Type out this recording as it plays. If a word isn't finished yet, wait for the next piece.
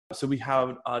So we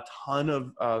have a ton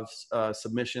of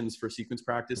submissions for sequence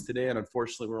practice today, and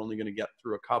unfortunately, we're only going to get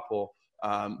through a couple.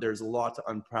 There's a lot to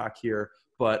unpack here,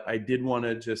 but I did want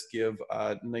to just give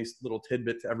a nice little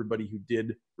tidbit to everybody who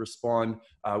did respond.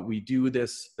 We do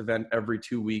this event every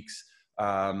 2 weeks.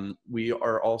 We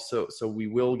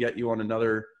will get you on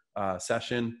another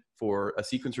session for a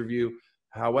sequence review.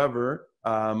 However,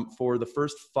 for the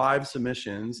first 5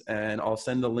 submissions, and I'll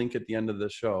send the link at the end of the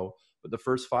show, but the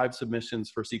first 5 submissions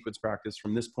for sequence practice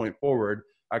from this point forward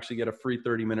actually get a free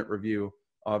 30-minute review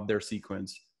of their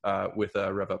sequence with a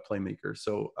RevUp Playmaker.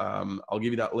 So I'll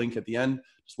give you that link at the end.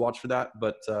 Just watch for that.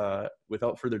 But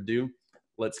without further ado,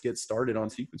 let's get started on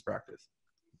sequence practice.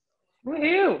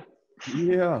 Woohoo!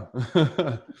 Yeah.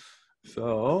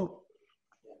 So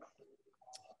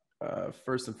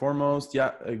first and foremost,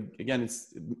 again,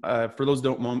 it's for those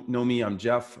who don't know me, I'm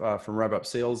Jeff from RevUp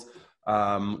Sales.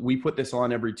 We put this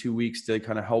on every 2 weeks to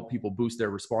kind of help people boost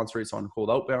their response rates on cold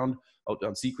outbound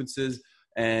sequences.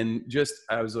 And just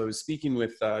as I was speaking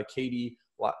with Katie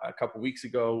a couple weeks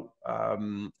ago,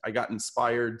 I got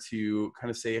inspired to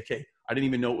kind of say, okay, I didn't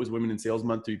even know it was Women in Sales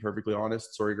Month, to be perfectly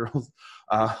honest. Sorry, girls.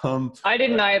 I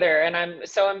didn't either, and I'm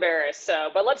so embarrassed.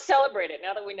 But let's celebrate it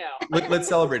now that we know. Let's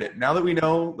celebrate it. Now that we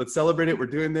know, let's celebrate it. We're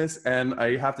doing this. And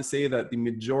I have to say that the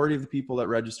majority of the people that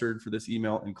registered for this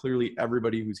email, and clearly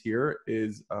everybody who's here,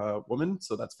 is a woman.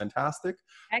 So that's fantastic.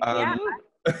 Heck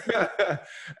yeah.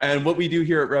 And what we do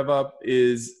here at RevUp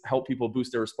is help people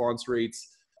boost their response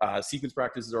rates. Sequence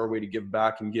practice is our way to give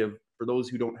back and give for those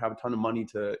who don't have a ton of money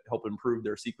to help improve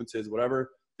their sequences, whatever.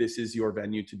 This is your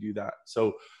venue to do that.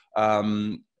 So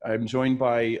I'm joined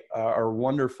by our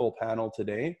wonderful panel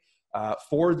today.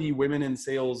 For the Women in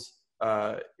Sales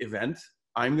event,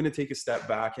 I'm going to take a step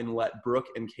back and let Brooke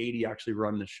and Katie actually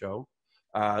run the show.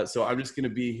 So I'm just going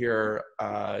to be here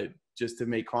just to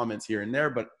make comments here and there,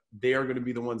 but they are going to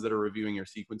be the ones that are reviewing your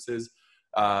sequences.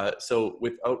 So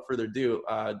without further ado,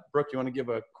 Brooke, you want to give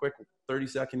a quick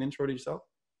 30-second intro to yourself?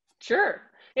 Sure.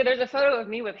 Yeah, there's a photo of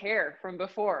me with hair from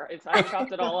before. I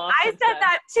chopped it all off. I said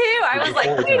that too. I was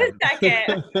like, wait a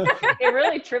second. It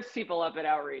really trips people up at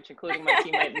Outreach, including my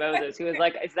teammate Moses, who was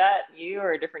like, is that you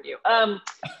or a different you?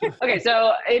 Okay,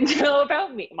 so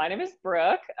about me. My name is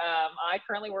Brooke. I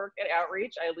currently work at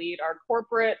Outreach. I lead our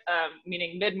corporate,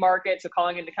 meaning mid-market, so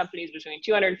calling into companies between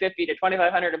 250 to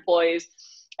 2,500 employees,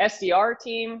 SDR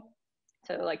team.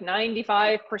 So like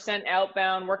 95%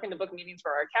 outbound, working to book meetings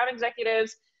for our account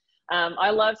executives. I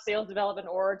love sales development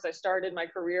orgs. I started my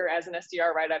career as an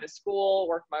SDR right out of school,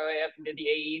 worked my way up into the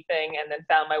AE thing, and then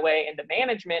found my way into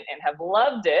management and have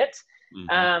loved it.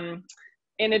 Mm-hmm.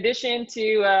 In addition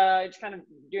to just kind of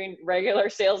doing regular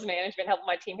sales management, helping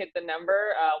my team hit the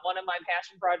number, one of my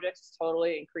passion projects is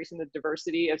totally increasing the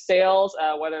diversity of sales,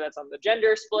 whether that's on the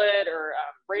gender split or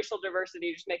racial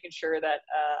diversity, just making sure that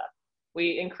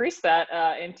we increase that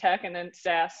in tech and then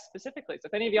SaaS specifically. So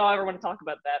if any of y'all ever want to talk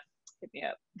about that, hit me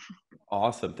up.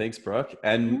 Awesome. Thanks, Brooke.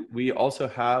 And we also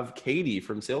have Katie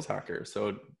from Sales Hacker.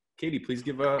 So Katie, please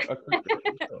give a quick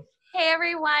intro. Hey,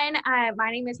 everyone. My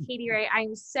name is Katie Ray.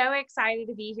 I'm so excited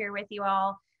to be here with you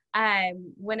all.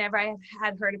 Whenever I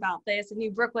had heard about this and knew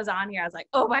Brooke was on here, I was like,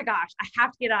 oh my gosh, I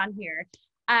have to get on here.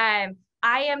 I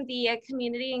am the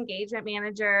community engagement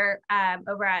manager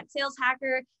over at Sales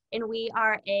Hacker, and we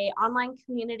are an online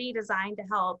community designed to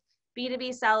help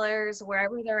B2B sellers,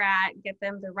 wherever they're at, get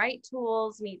them the right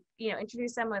tools,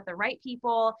 introduce them with the right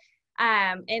people.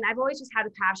 And I've always just had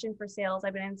a passion for sales.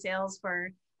 I've been in sales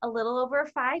for a little over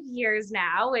 5 years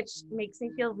now, which makes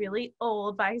me feel really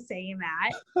old by saying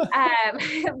that.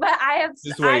 But I have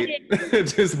just wait.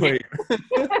 Just wait.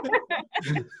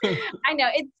 I know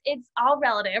it's all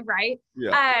relative, right?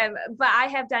 Yeah. But I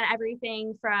have done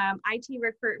everything from IT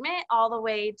recruitment all the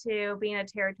way to being a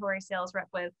territory sales rep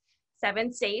with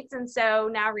 7 states. And so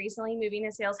now recently moving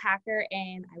to Sales Hacker,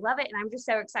 and I love it. And I'm just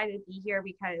so excited to be here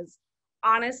because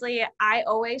honestly, I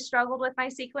always struggled with my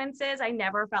sequences. I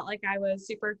never felt like I was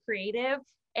super creative.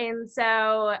 And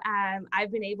so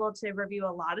I've been able to review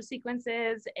a lot of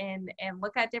sequences and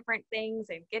look at different things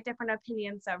and get different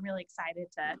opinions. So I'm really excited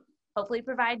to hopefully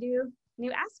provide you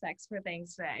new aspects for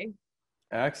things today.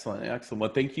 Excellent. Excellent. Well,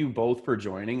 thank you both for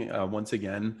joining. Once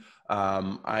again,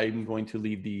 I'm going to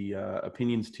leave the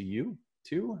opinions to you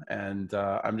too. And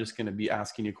I'm just going to be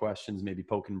asking you questions, maybe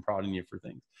poking and prodding you for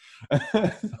things.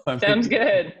 Sounds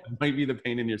good. It might be the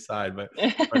pain in your side, but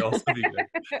it might also be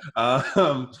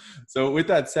good. So with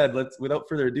that said, without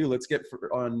further ado, let's get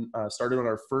started on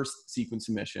our first sequence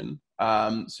submission.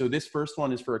 So this first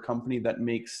one is for a company that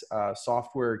makes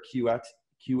software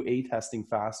QA testing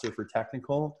faster for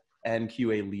technical and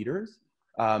QA leaders.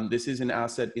 This is an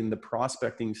asset in the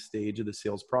prospecting stage of the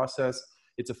sales process.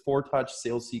 It's a 4-touch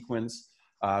sales sequence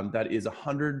that is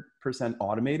 100%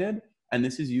 automated. And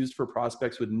this is used for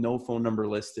prospects with no phone number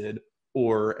listed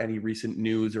or any recent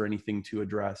news or anything to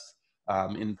address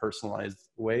in personalized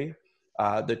way.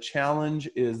 The challenge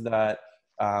is that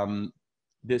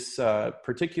this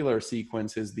particular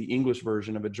sequence is the English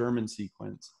version of a German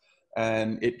sequence,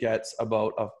 and it gets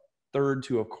about a third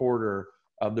to a quarter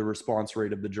of the response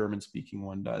rate of the German speaking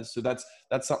one does. So that's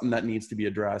something that needs to be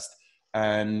addressed.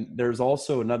 And there's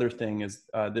also another thing is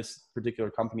this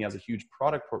particular company has a huge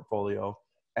product portfolio,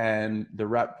 and the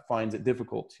rep finds it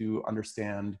difficult to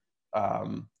understand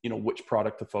which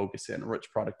product to focus in or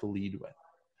which product to lead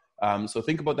with. So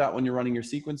think about that when you're running your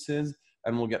sequences,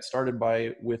 and we'll get started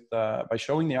by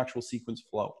showing the actual sequence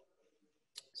flow.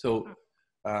 So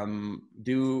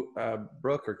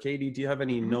Brooke or Katie, do you have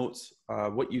any notes,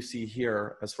 what you see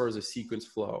here as far as a sequence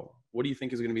flow? What do you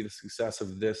think is going to be the success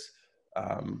of this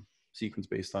sequence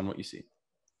based on what you see?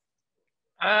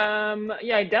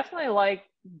 Yeah, I definitely like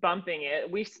bumping it.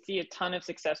 We see a ton of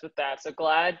success with that. So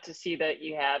glad to see that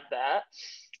you have that.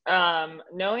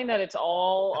 Knowing that it's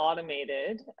all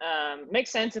automated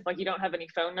makes sense if like you don't have any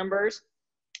phone numbers.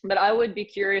 But I would be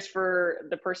curious for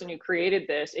the person who created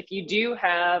this, if you do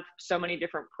have so many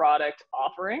different product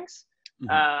offerings,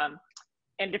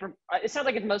 and different, it sounds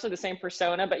like it's mostly the same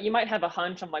persona, but you might have a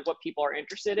hunch on like what people are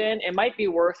interested in. It might be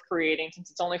worth creating, since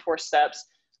it's only 4 steps,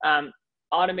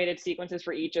 automated sequences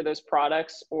for each of those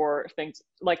products or things.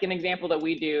 Like an example that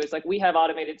we do is like we have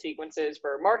automated sequences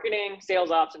for marketing,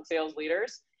 sales ops, and sales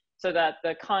leaders, so that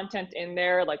the content in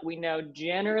there, like we know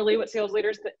generally what sales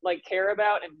leaders like care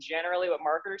about and generally what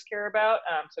marketers care about.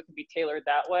 So it can be tailored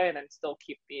that way and then still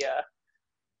keep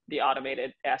the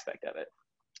automated aspect of it.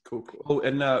 Cool. Oh,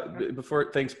 and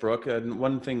thanks, Brooke. And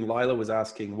one thing Lila was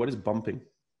asking, what is bumping?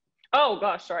 Oh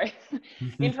gosh, sorry.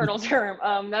 Internal term.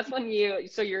 That's when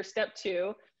your step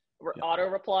 2, auto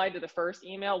reply to the first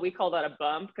email. We call that a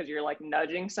bump because you're like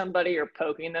nudging somebody or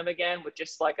poking them again with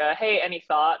just like a, hey, any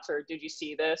thoughts, or did you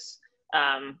see this?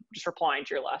 Just replying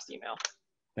to your last email.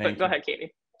 But go ahead,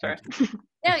 Katie. Sorry.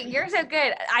 No, you're so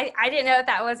good. I didn't know what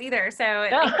that was either. So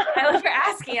I was for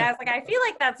asking. I was like, I feel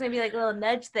like that's maybe like a little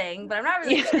nudge thing, but I'm not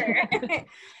really sure.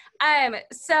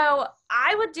 So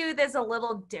I would do this a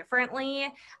little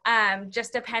differently,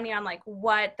 just depending on like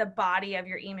what the body of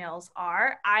your emails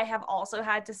are. I have also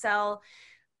had to sell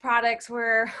products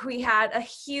where we had a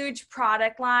huge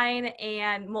product line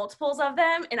and multiples of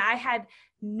them, and I had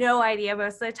no idea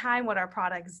most of the time what our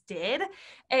products did.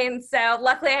 And so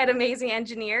luckily I had amazing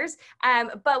engineers.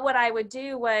 But what I would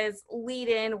do was lead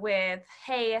in with,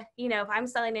 hey, if I'm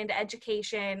selling into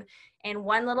education in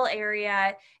one little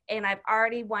area and I've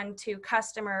already won 2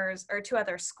 customers or 2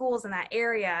 other schools in that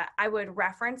area, I would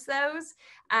reference those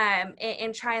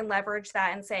and try and leverage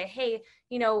that and say, hey,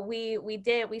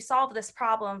 we solved this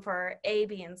problem for A,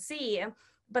 B, and C,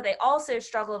 but they also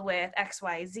struggled with X,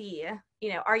 Y, Z.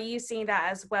 Are you seeing that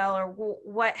as well? Or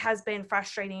what has been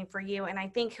frustrating for you? And I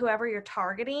think whoever you're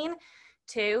targeting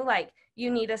to, like, you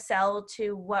need to sell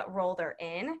to what role they're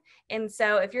in. And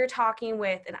so if you're talking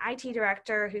with an IT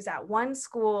director who's at one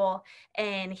school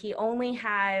and he only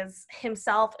has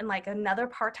himself and like another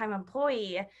part-time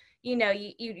employee,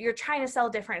 you're trying to sell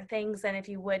different things than if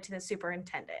you would to the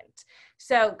superintendent.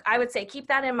 So I would say keep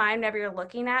that in mind whenever you're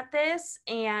looking at this.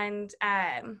 And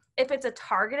if it's a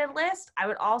targeted list, I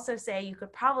would also say you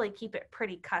could probably keep it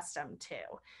pretty custom too.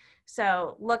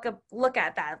 So look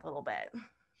at that a little bit.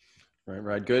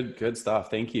 Right. Good stuff.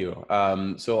 Thank you.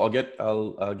 So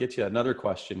I'll get you another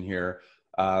question here.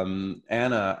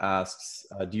 Anna asks,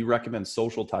 do you recommend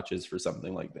social touches for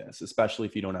something like this, especially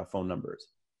if you don't have phone numbers?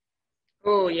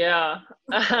 Oh yeah.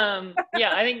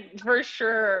 Yeah, I think for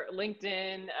sure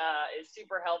LinkedIn is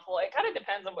super helpful. It kind of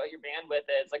depends on what your bandwidth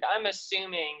is. Like I'm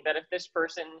assuming that if this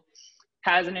person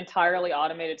has an entirely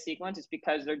automated sequence, it's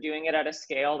because they're doing it at a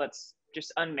scale that's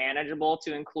just unmanageable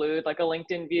to include like a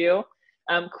LinkedIn view.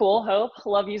 Cool. Hope.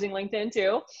 Love using LinkedIn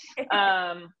too.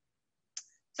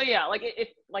 So yeah,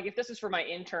 if this is for my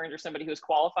interns or somebody who's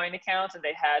qualifying accounts and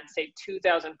they had say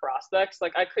 2,000 prospects,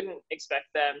 like I couldn't expect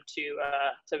them to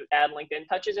add LinkedIn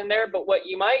touches in there. But what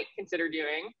you might consider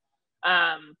doing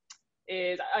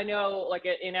is, I know like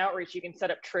in outreach, you can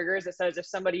set up triggers that says if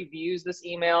somebody views this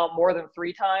email more than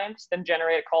 3 times, then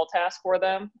generate a call task for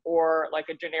them, or like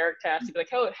a generic task to be like,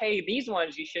 oh, hey, these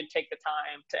ones you should take the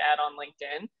time to add on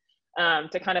LinkedIn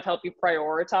to kind of help you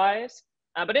prioritize.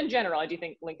 But in general, I do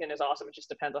think LinkedIn is awesome. It just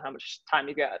depends on how much time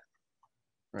you got.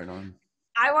 Right on.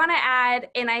 I want to add,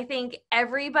 and I think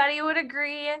everybody would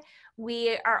agree,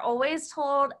 we are always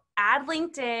told add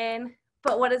LinkedIn,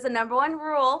 But what is the number one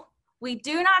rule? We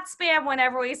do not spam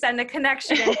whenever we send a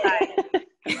connection invite.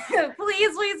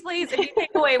 Please, please, please, if you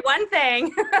take away one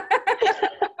thing,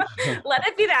 let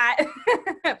it be that.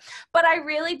 But I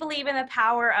really believe in the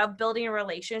power of building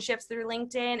relationships through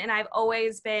LinkedIn. And I've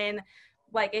always been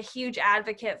like a huge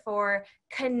advocate for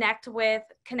connect with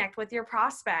your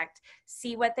prospect,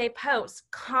 see what they post,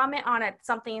 comment on it,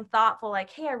 something thoughtful like,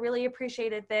 hey, I really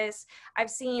appreciated this. I've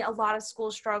seen a lot of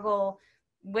schools struggle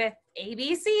with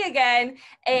ABC again.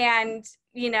 And,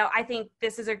 I think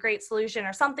this is a great solution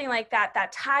or something like that,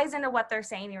 that ties into what they're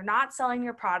saying. You're not selling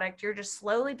your product. You're just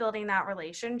slowly building that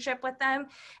relationship with them.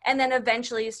 And then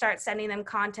eventually you start sending them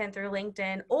content through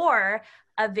LinkedIn or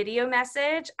a video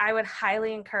message. I would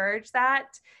highly encourage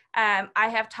that. I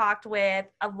have talked with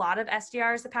a lot of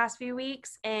SDRs the past few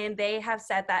weeks, and they have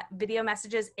said that video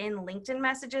messages in LinkedIn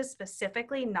messages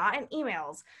specifically, not in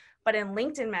emails, but in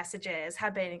LinkedIn messages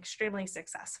have been extremely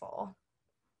successful.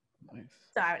 Nice.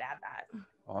 So I would add that.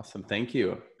 Awesome. Thank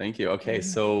you. Okay.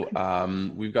 So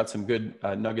we've got some good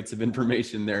nuggets of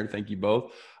information there. Thank you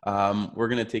both. We're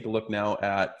going to take a look now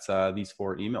at these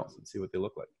 4 emails and see what they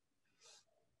look like.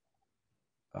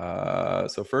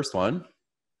 So first one,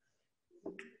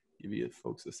 give you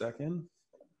folks a second.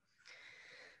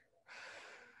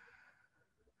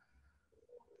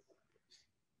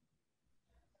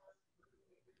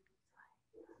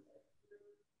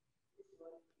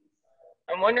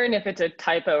 I'm wondering if it's a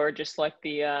typo or just like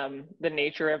the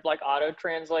nature of like auto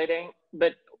translating,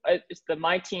 but it's the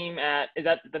my team at, is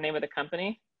that the name of the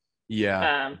company?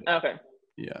 Yeah. Okay.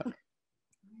 Yeah.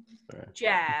 Sorry.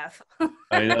 Jeff.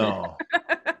 I know.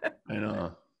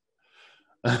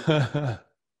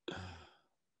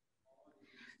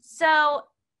 So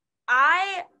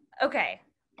I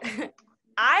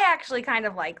actually kind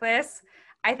of like this.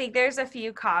 I think there's a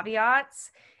few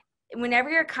caveats. Whenever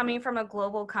you're coming from a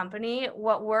global company,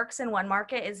 what works in one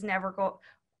market is I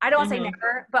don't want to say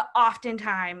never, but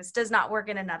oftentimes does not work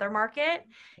in another market.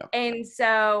 Yep. And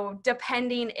so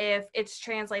depending if it's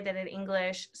translated in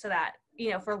English so that,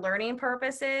 for learning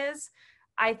purposes,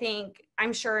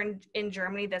 I'm sure in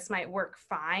Germany, this might work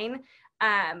fine.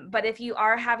 But if you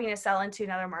are having to sell into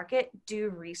another market, do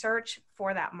research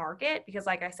for that market, because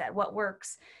like I said, what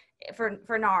works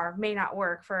for NAR may not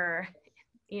work for,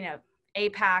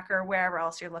 APAC or wherever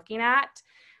else you're looking at.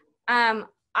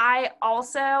 I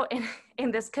also,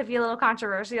 and this could be a little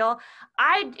controversial,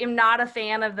 I am not a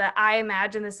fan of I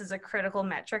imagine this is a critical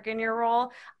metric in your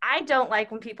role. I don't like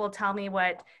when people tell me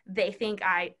what they think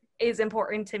is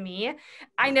important to me.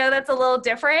 I know that's a little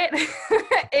different.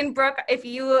 And Brooke, if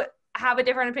you have a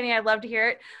different opinion, I'd love to hear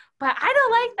it. But I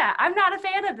don't like that. I'm not a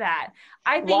fan of that.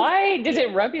 I think. Why does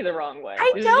it rub you the wrong way?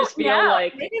 I does don't it just feel know.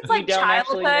 like maybe it's like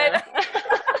childhood.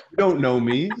 You don't know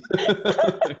me.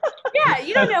 Yeah,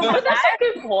 you don't know. But that's a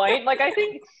good point. Like, I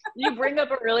think you bring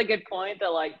up a really good point that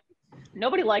like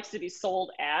nobody likes to be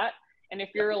sold at, and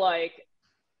if you're like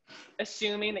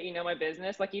assuming that you know my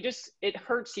business, like it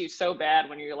hurts you so bad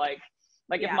when you're like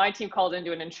if my team calls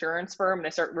into an insurance firm and they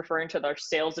start referring to their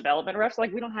sales development reps,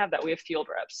 like we don't have that. We have field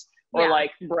reps or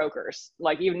like brokers.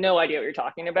 Like you have no idea what you're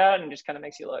talking about, and it just kind of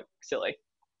makes you look silly.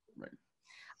 Right.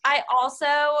 I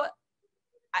also,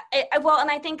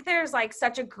 and I think there's like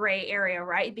such a gray area,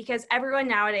 right? Because everyone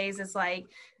nowadays is like,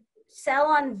 sell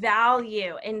on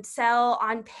value and sell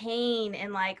on pain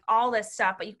and like all this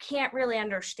stuff, but you can't really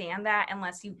understand that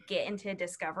unless you get into a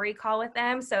discovery call with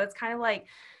them. So it's kind of like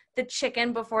the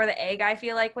chicken before the egg, I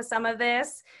feel like, with some of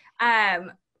this.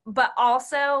 But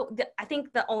also, I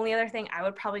think the only other thing I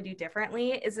would probably do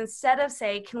differently is instead of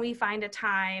say, can we find a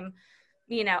time,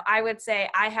 I would say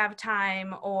I have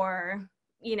time, or,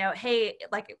 hey,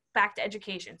 like back to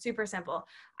education, super simple.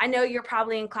 I know you're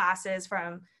probably in classes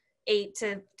from 8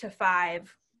 to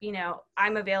 5,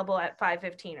 I'm available at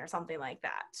 5:15 or something like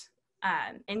that,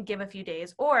 and give a few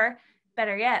days, or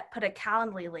better yet, put a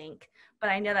Calendly link. But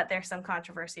I know that there's some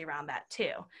controversy around that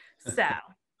too. So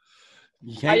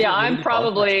I'm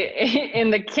probably in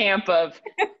the camp of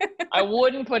I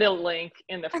wouldn't put a link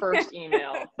in the first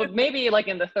email, but maybe like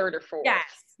in the third or fourth. Yes.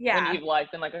 Yeah. When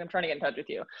you've been like, I'm trying to get in touch with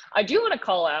you. I do want to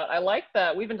call out, I like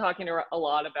that we've been talking a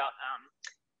lot about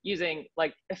using,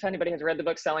 like, if anybody has read the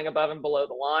book Selling Above and Below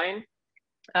the Line,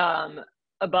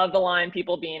 above the line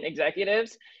people being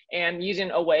executives, and using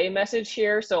away message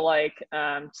here. So like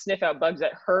sniff out bugs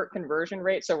that hurt conversion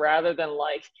rate. So rather than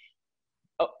like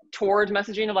towards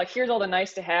messaging of like, here's all the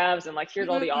nice to haves and like, here's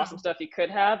all the awesome stuff you could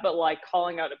have, but like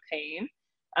calling out a pain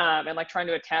and like trying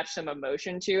to attach some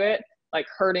emotion to it, like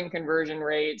hurting conversion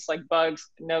rates, like bugs,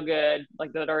 no good,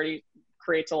 like that already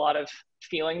creates a lot of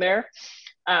feeling there.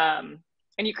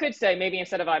 And you could say maybe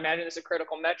instead of I imagine this a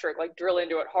critical metric, like drill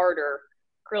into it harder,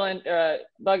 bugs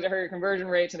that hurt your conversion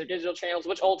rates and their digital channels,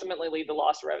 which ultimately lead to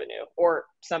lost revenue or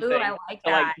something. Ooh, I like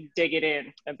that. Like dig it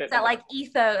in a bit. Is that more. like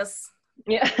ethos?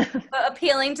 Yeah.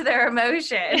 Appealing to their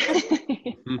emotion.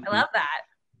 I love that.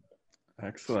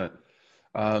 Excellent.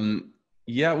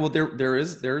 Yeah, well, there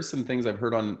is some things I've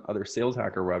heard on other sales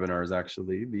hacker webinars.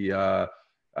 Actually,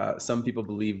 some people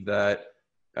believe that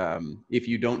if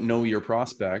you don't know your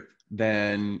prospect,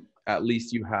 then at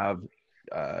least you have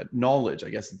knowledge, I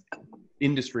guess,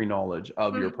 industry knowledge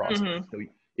of your prospect. So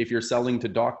if you're selling to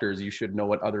doctors, you should know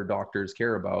what other doctors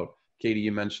care about. Katie,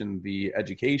 you mentioned the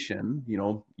education,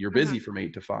 you're busy from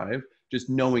 8 to 5. Just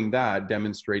knowing that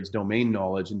demonstrates domain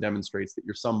knowledge and demonstrates that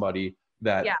you're somebody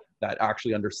that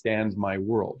actually understands my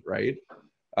world, right?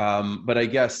 But I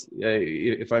guess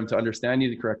if I'm to understand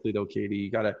you correctly though,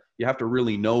 Katie, you have to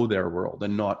really know their world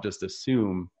and not just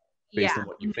assume based on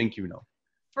what you think you know.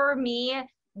 For me,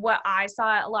 what I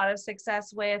saw a lot of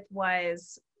success with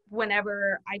was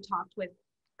whenever I talked with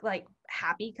like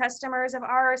happy customers of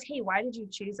ours, hey, why did you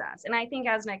choose us? And I think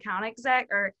as an account exec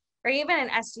or even an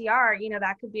SDR,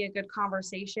 that could be a good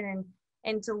conversation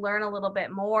and to learn a little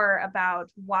bit more about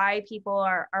why people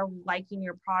are liking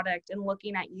your product and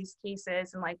looking at use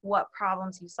cases and like what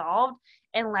problems you solved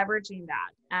and leveraging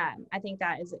that. I think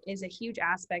that is a huge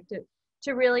aspect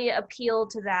to really appeal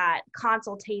to that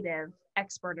consultative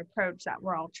expert approach that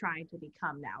we're all trying to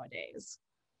become nowadays.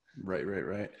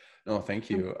 Right. No, thank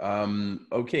you.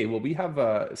 Okay, well, we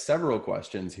have several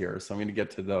questions here, so I'm going to get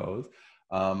to those.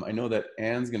 I know that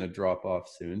Anne's going to drop off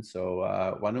soon,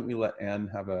 so why don't we let Anne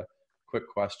have a quick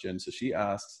question. So she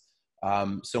asks,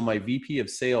 so my VP of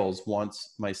sales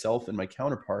wants myself and my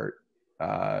counterpart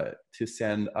to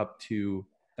send up to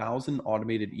 1,000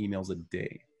 automated emails a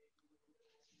day.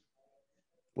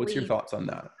 What's your thoughts on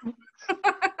that?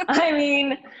 I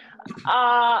mean,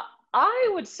 I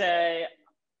would say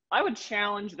I would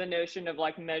challenge the notion of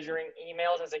like measuring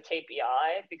emails as a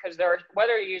KPI, because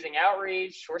whether you're using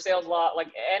outreach or sales law, like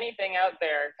anything out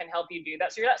there can help you do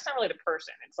that. So that's not really the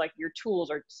person. It's like your tools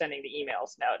are sending the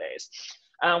emails nowadays.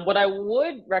 What I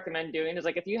would recommend doing is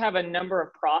like, if you have a number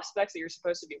of prospects that you're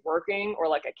supposed to be working or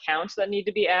like accounts that need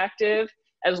to be active,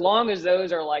 as long as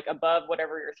those are like above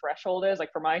whatever your threshold is,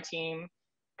 like for my team,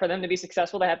 for them to be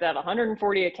successful, they have to have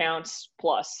 140 accounts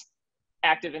plus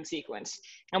active in sequence.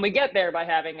 And we get there by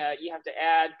having you have to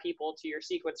add people to your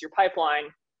sequence, your pipeline,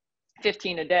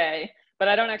 15 a day, but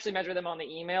I don't actually measure them on the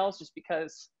emails just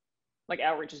because like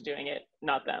outreach is doing it,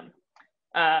 not them.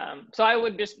 So I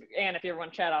would just, and if you ever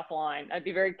want to chat offline, I'd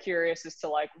be very curious as to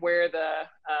like where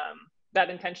that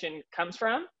intention comes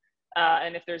from.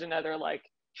 And if there's another like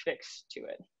fix to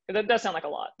it, because that does sound like a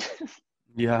lot.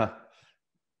 Yeah.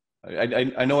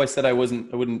 I know I said I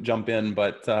wouldn't jump in,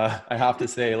 but I have to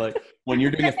say, like, when you're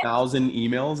doing 1,000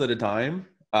 emails at a time,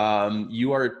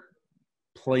 you are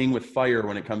playing with fire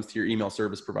when it comes to your email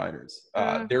service providers.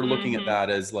 They're looking at that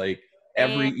as like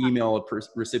every email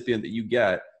recipient that you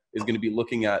get is going to be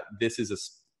looking at this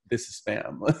is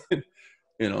spam. So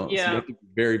you have to be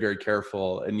very, very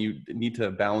careful, and you need to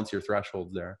balance your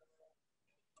thresholds there.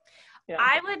 Yeah.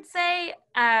 I would say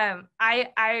I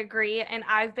agree, and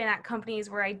I've been at companies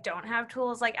where I don't have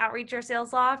tools like Outreach or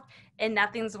SalesLoft, and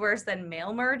nothing's worse than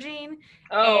mail merging.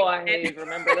 Oh, I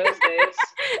remember those days.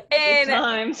 And good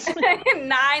times.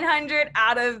 900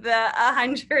 out of the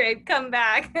 100 come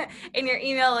back, and your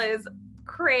email is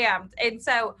crammed. And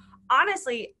so,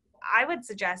 honestly, I would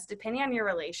suggest, depending on your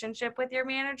relationship with your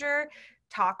manager,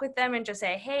 talk with them and just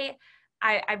say, hey,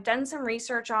 I've done some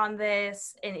research on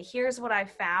this, and here's what I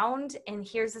found, and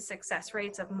here's the success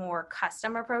rates of more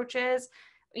custom approaches.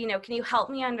 Can you help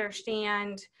me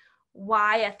understand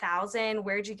why 1,000?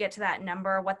 Where'd you get to that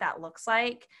number? What that looks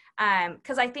like?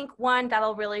 Because I think one,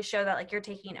 that'll really show that like you're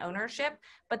taking ownership,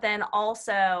 but then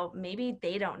also maybe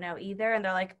they don't know either, and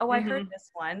they're like, oh, I heard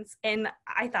this once, and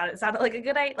I thought it sounded like a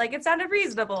good idea, like it sounded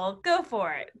reasonable. Go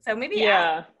for it. So maybe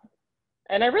ask.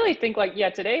 And I really think like,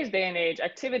 today's day and age,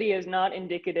 activity is not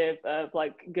indicative of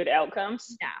like good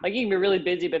outcomes. Yeah. Like you can be really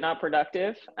busy, but not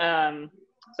productive. And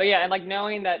like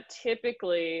knowing that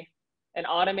typically an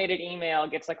automated email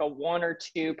gets like a 1 or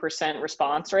 2%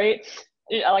 response rate.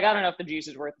 Like, I don't know if the juice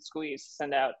is worth the squeeze to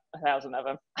send out 1,000 of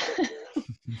them,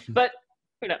 but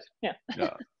who knows? Yeah.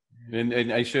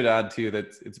 And I should add too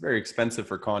that it's very expensive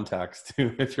for contacts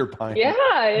too if you're buying.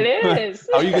 Yeah, it is.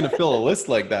 How are you going to fill a list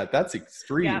like that? That's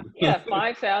extreme. Yeah,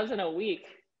 5,000 a week.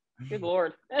 Good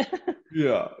Lord.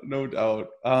 Yeah, no doubt.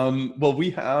 Well,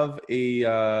 we have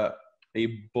a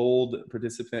bold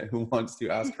participant who wants to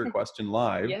ask her question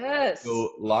live. Yes.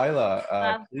 So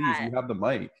Lila, please, you have the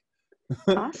mic.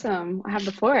 Awesome. I have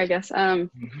the floor, I guess.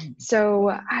 So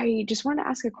I just wanted to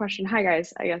ask a question. Hi,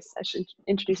 guys. I guess I should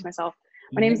introduce myself.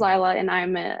 My name is Lila, and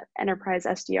I'm an enterprise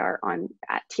SDR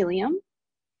at Telium.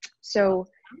 So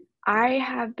I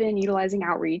have been utilizing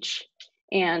outreach,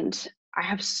 and I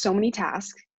have so many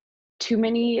tasks, too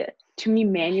many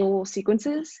manual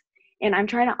sequences, and I'm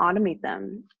trying to automate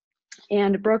them.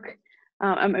 And Brooke,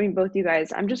 I mean, both you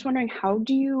guys, I'm just wondering, how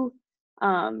do you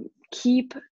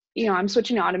keep, I'm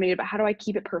switching to automated, but how do I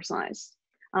keep it personalized?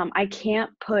 I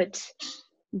can't put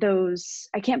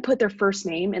their first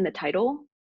name in the title.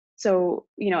 So,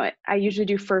 I usually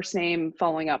do first name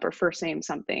following up, or first name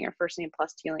something, or first name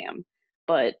plus Telium,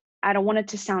 but I don't want it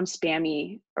to sound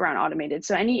spammy around automated.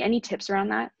 So any tips around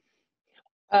that?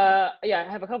 Yeah,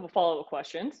 I have a couple follow-up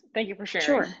questions. Thank you for sharing.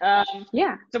 Sure.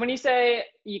 Yeah. So when you say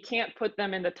you can't put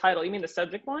them in the title, you mean the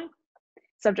subject line?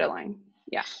 Subject line.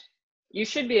 Yeah. You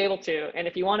should be able to. And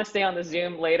if you want to stay on the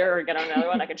Zoom later or get on another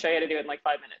one, I can show you how to do it in like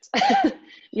 5 minutes.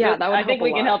 Yeah, that would help. I think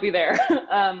we can help you there.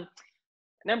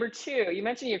 Number 2, you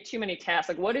mentioned you have too many tasks.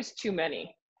 Like, what is too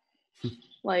many?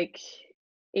 Like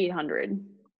 800.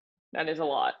 That is a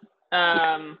lot.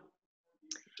 A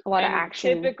lot of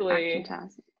action typically,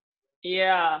 tasks.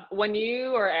 Yeah. When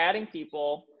you are adding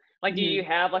people, like, do you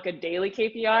have like a daily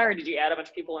KPI, or did you add a bunch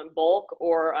of people in bulk,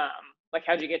 or like,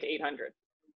 how'd you get to 800?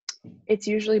 It's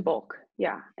usually bulk.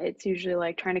 Yeah. It's usually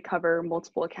like trying to cover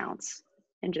multiple accounts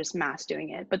and just mass doing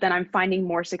it. But then I'm finding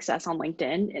more success on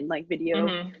LinkedIn and like video,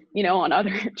 on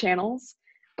other channels.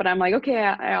 But I'm like, okay,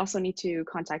 I also need to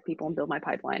contact people and build my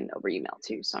pipeline over email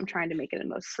too. So I'm trying to make it the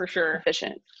most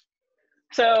efficient.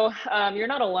 So you're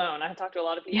not alone. I've talked to a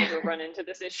lot of people who have run into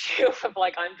this issue of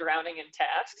like, I'm drowning in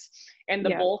tasks. And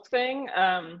the bulk thing,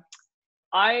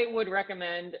 I would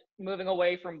recommend moving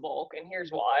away from bulk. And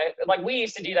here's why. Like, we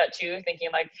used to do that too, thinking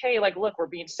like, hey, like, look, we're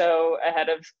being so ahead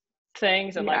of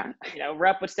things. And like,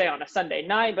 rep would stay on a Sunday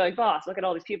night, be like, boss, look at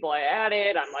all these people I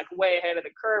added. I'm like way ahead of the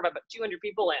curve. I put 200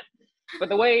 people in. But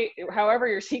however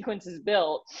your sequence is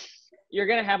built, you're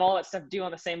going to have all that stuff due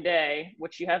on the same day,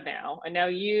 which you have now. And now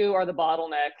you are the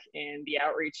bottleneck in the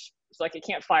outreach. It's like, it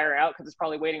can't fire out because it's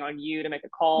probably waiting on you to make a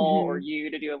call or you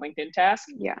to do a LinkedIn task.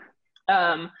 Yeah.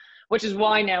 Which is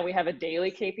why now we have a daily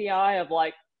KPI of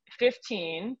like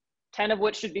 15, 10 of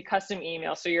which should be custom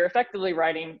emails. So you're effectively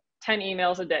writing 10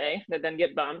 emails a day that then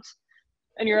get bumped.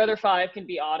 And your other 5 can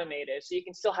be automated. So you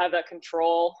can still have that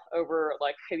control over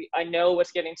like, hey, I know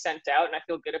what's getting sent out and I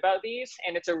feel good about these.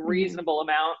 And it's a reasonable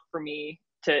amount for me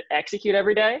to execute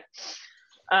every day.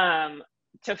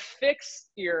 To fix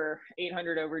your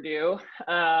 800 overdue,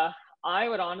 I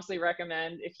would honestly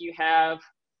recommend, if you have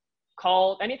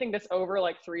called anything that's over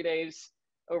like 3 days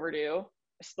overdue,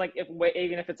 it's like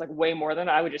even if it's like way more than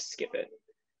that, I would just skip it.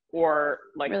 Or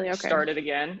like start it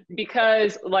again,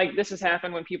 because like this has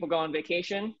happened when people go on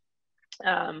vacation.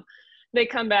 They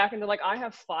come back and they're like, I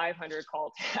have 500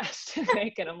 call tasks to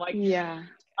make. And I'm like,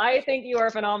 I think you are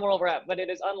a phenomenal rep, but it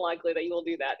is unlikely that you will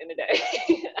do that in a day.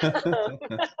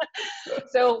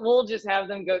 So we'll just have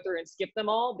them go through and skip them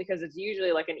all, because it's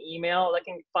usually like an email that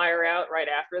can fire out right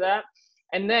after that.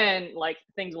 And then like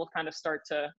things will kind of start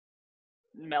to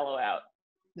mellow out.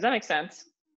 Does that make sense?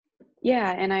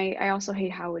 Yeah, and I also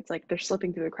hate how it's like they're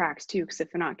slipping through the cracks too, because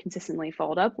if they're not consistently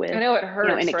followed up with, I know it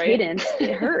hurts, in a cadence,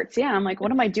 it hurts. Yeah, I'm like, what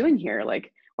am I doing here?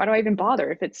 Like, why do I even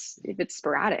bother if it's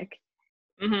sporadic?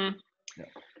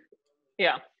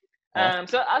 Yeah.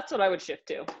 So that's what I would shift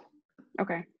to.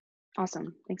 Okay,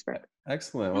 awesome. Thanks, Brooke.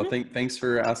 Excellent. Well, thanks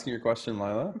for asking your question,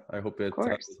 Lila. I hope it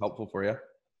was helpful for you.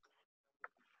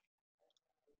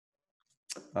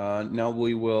 Now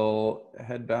we will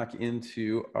head back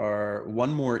into our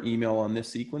one more email on this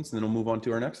sequence, and then we'll move on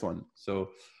to our next one. So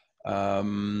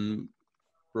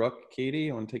Brooke,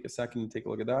 Katie, I want to take a second to take a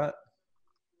look at that.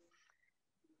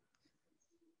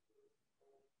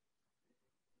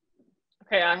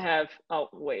 Okay, I have a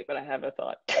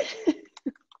thought.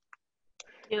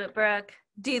 Do it, Brooke.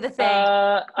 Do the thing.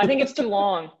 I think it's too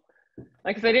long.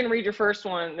 Like, if they didn't read your first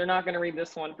one, they're not going to read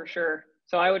this one for sure.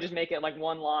 So I would just make it like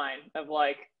one line of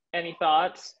like, any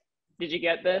thoughts? Did you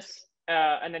get this?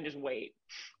 And then just wait.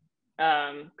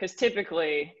 Because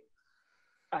typically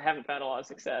I haven't found a lot of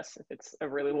success if it's a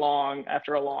really long,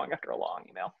 after a long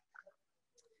email.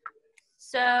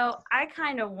 So I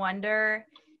kind of wonder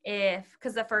if,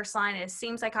 because the first line is,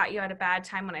 seems I caught you at a bad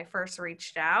time when I first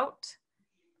reached out.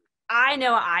 I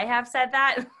know I have said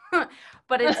that,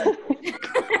 but it's,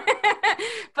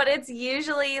 but it's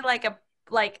usually like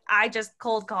I just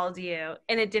cold called you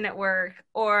and it didn't work,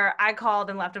 or I called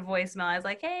and left a voicemail. I was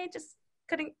like, hey, just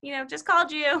couldn't, just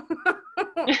called you.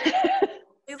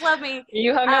 Please love me.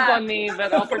 You hung up on me,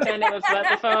 but I'll pretend it was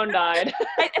that the phone died.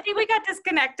 I think we got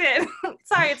disconnected.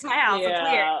 Sorry, it's my house.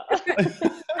 Yeah. It's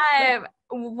weird.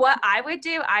 What I would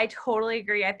do, I totally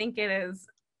agree. I think it is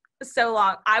so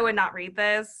long. I would not read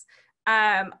this.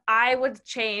 I would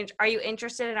change, are you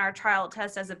interested in our trial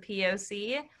test as a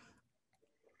POC?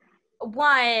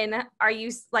 One, are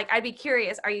you, like, I'd be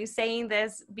curious, are you saying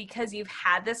this because you've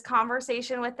had this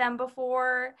conversation with them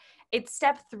before? It's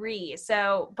step 3.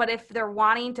 So, but if they're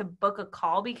wanting to book a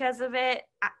call because of it,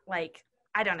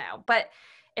 I don't know. But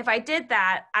if I did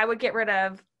that, I would get rid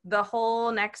of the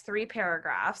whole next 3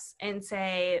 paragraphs and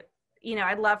say,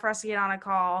 I'd love for us to get on a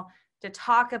call to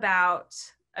talk about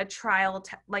a trial,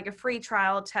 like a free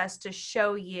trial test to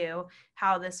show you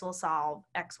how this will solve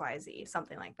XYZ,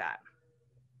 something like that.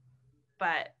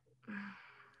 But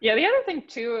yeah, the other thing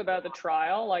too about the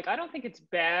trial, like, I don't think it's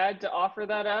bad to offer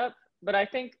that up, but I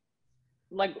think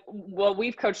like what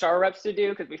we've coached our reps to do,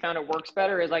 because we found it works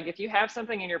better, is like, if you have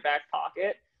something in your back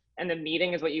pocket and the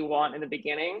meeting is what you want in the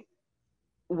beginning,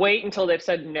 wait until they've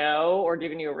said no or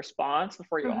given you a response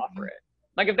before you offer it.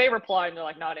 Like, if they reply and they're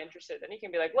like not interested, then you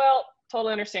can be like, well,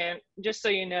 totally understand. Just so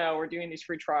you know, we're doing these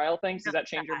free trial things. Does that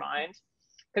change your mind?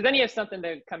 Because then you have something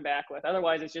to come back with.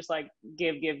 Otherwise, it's just like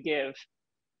give,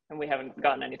 and we haven't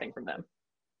gotten anything from them.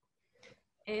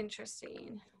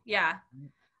 Interesting. Yeah.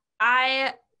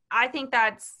 I think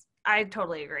I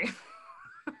totally agree.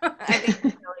 I think it's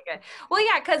really good. Well,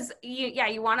 yeah, because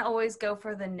you want to always go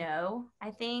for the no.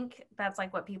 I think that's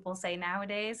like what people say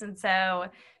nowadays. And so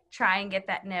try and get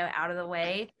that no out of the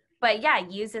way. But yeah,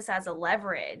 use this as a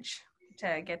leverage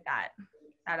to get that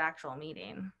actual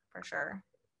meeting for sure.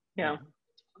 Yeah.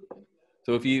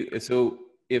 So if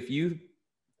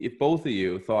both of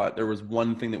you thought there was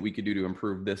one thing that we could do to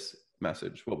improve this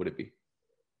message, what would it be?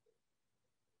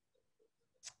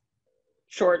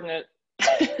 Shorten it.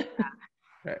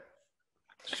 Okay.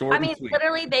 Short and sweet.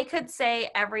 Literally, they could say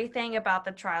everything about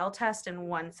the trial test in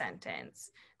one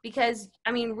sentence. Because,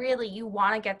 really, you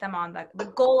want to get them on the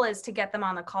goal is to get them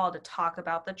on the call to talk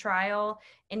about the trial.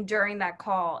 And during that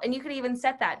call, and you could even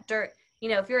set that,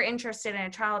 if you're interested in a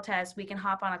trial test, we can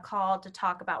hop on a call to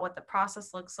talk about what the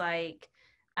process looks like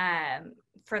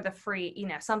for the free,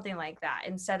 something like that,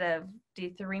 instead of do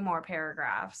 3 more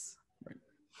paragraphs. Right.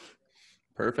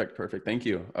 Perfect. Thank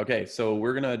you. Okay, so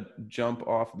we're going to jump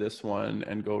off this one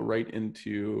and go right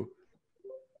into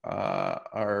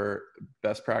our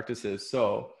best practices.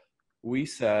 So we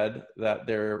said that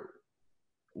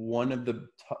one of the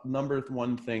number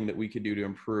one thing that we could do to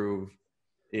improve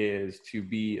is to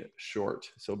be short.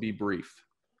 So be brief.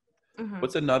 Mm-hmm.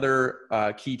 What's another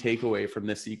key takeaway from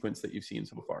this sequence that you've seen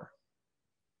so far?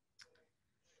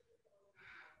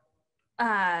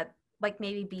 Like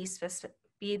maybe be specific,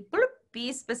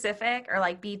 or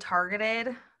like be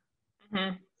targeted.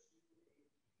 Mm-hmm.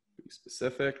 Be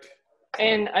specific.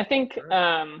 And I think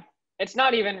it's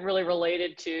not even really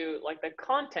related to like the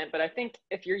content, but I think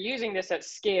if you're using this at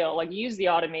scale, like use the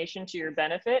automation to your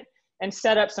benefit and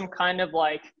set up some kind of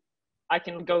like, I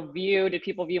can go view, did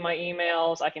people view my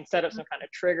emails? I can set up some kind of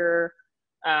trigger,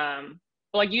 but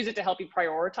like use it to help you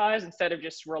prioritize instead of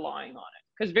just relying on it.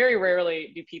 Because very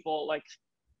rarely do people like,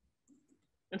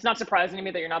 it's not surprising to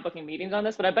me that you're not booking meetings on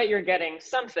this, but I bet you're getting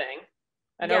something,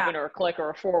 an open or a click or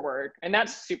a forward, and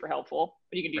that's super helpful,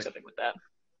 but you can do something with that.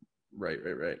 Right.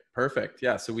 Perfect.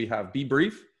 Yeah. So we have be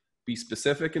brief, be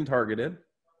specific and targeted,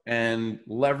 and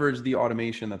leverage the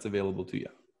automation that's available to you.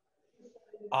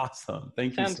 Awesome.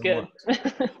 Thank you so much.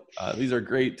 These are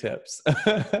great tips.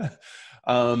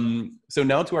 So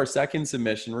now to our second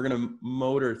submission, we're going to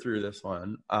motor through this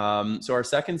one. So our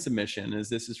second submission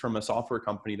is from a software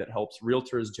company that helps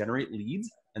realtors generate leads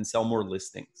and sell more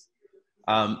listings.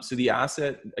 So the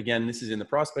asset, again, this is in the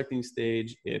prospecting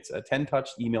stage. It's a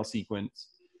 10-touch email sequence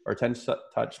or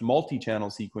 10-touch multi-channel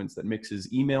sequence that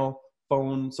mixes email,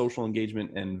 phone, social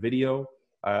engagement, and video.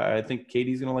 I think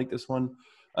Katie's going to like this one.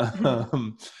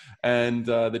 And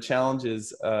the challenge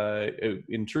is,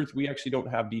 in truth, we actually don't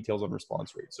have details on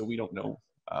response rate. So we don't know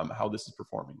how this is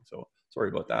performing. So sorry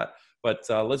about that. But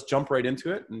let's jump right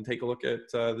into it and take a look at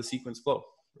the sequence flow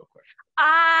real quick.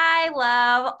 I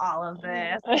love all of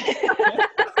this.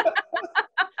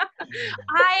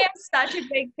 I am such a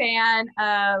big fan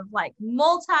of like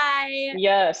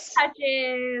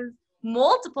touches,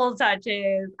 multiple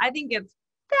touches. I think it's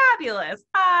fabulous.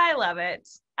 I love it.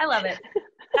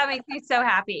 That makes me so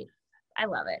happy. I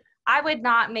love it. I would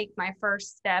not make my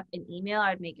first step an email. I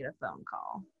would make it a phone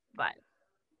call. But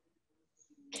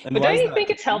don't you think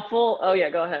it's helpful? Oh yeah,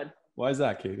 go ahead. Why is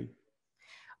that, Katie?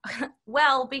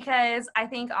 Well, because I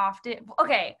think often,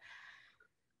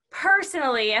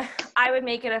 personally, I would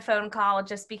make it a phone call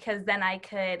just because then I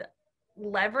could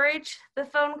leverage the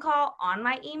phone call on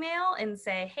my email and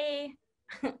say, hey,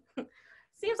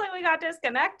 seems like we got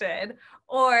disconnected,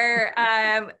 or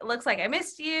looks like I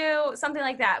missed you, something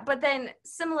like that. But then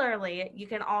similarly, you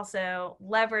can also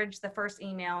leverage the first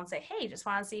email and say, hey, just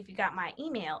want to see if you got my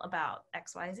email about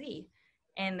XYZ.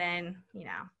 And then,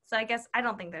 so I guess I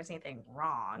don't think there's anything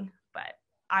wrong, but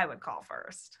I would call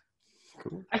first.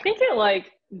 Cool. I think it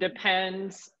like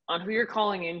depends on who you're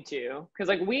calling into, because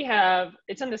like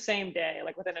it's in the same day,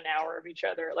 like within an hour of each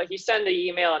other. Like you send the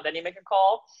email and then you make a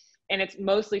call, and it's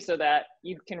mostly so that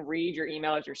you can read your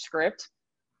email as your script.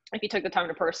 If you took the time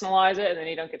to personalize it, and then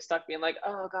you don't get stuck being like,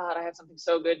 oh God, I have something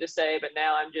so good to say, but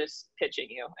now I'm just pitching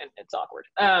you, and it's awkward.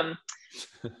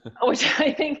 Which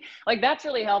I think like that's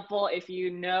really helpful if you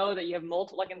know that you have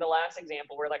multiple, like in the last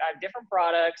example where like I have different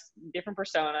products, different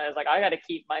personas, like I got to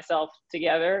keep myself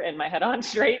together and my head on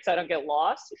straight so I don't get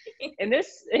lost. In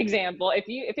this example, if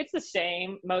it's the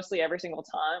same mostly every single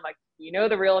time, like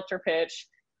the realtor pitch,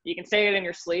 you can say it in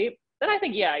your sleep, then I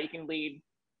think, yeah, you can lead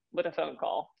with a phone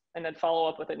call and then follow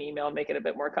up with an email and make it a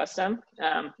bit more custom.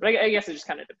 But I guess it just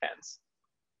kind of depends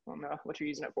on what you're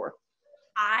using it for.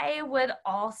 I would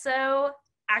also,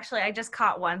 actually, I just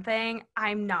caught one thing.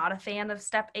 I'm not a fan of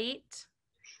step 8.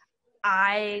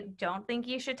 I don't think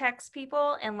you should text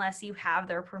people unless you have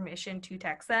their permission to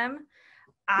text them.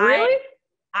 Really?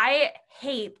 I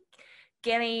hate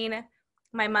getting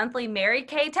my monthly Mary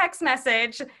Kay text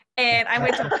message, and I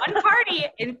went to one party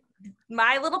and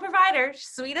my little provider,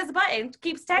 sweet as a button,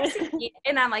 keeps texting me,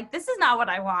 and I'm like, this is not what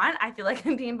I want. I feel like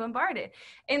I'm being bombarded.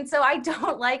 And so I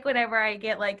don't like whenever I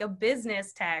get like a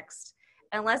business text,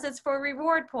 unless it's for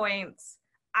reward points,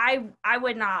 I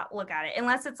would not look at it.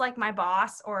 Unless it's like my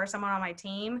boss or someone on my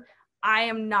team, I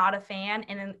am not a fan.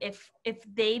 And if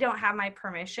they don't have my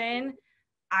permission,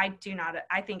 I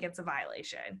think it's a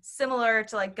violation. Similar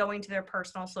to like going to their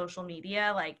personal social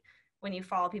media, like when you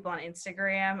follow people on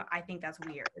Instagram, I think that's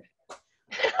weird.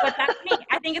 But that's me.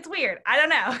 I think it's weird. I don't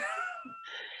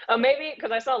know. Maybe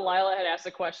because I saw Lila had asked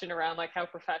a question around like how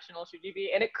professional should you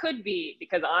be, and it could be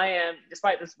because I am,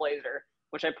 despite this blazer,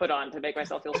 which I put on to make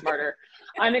myself feel smarter,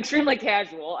 I'm extremely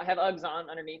casual. I have Uggs on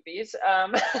underneath these,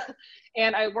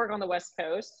 and I work on the West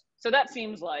Coast, so that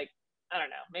seems like, I don't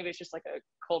know, maybe it's just like a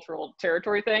cultural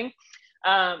territory thing.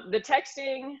 The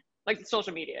texting, like the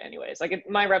social media anyways, like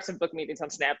my reps have booked meetings on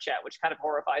Snapchat, which kind of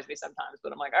horrifies me sometimes,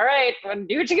 but I'm like, all right,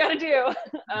 do what you got to do.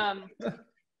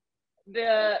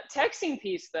 The texting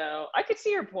piece though, I could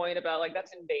see your point about like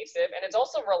that's invasive, and it's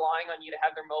also relying on you to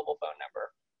have their mobile phone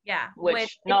number. Yeah.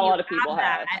 Which not a lot of people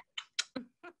have.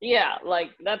 Yeah,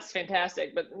 like that's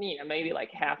fantastic, but maybe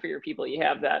like half of your people you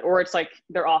have that, or it's like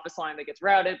their office line that gets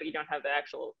routed, but you don't have the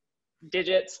actual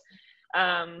digits.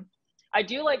 I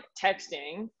do like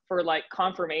texting for like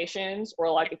confirmations,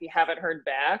 or like if you haven't heard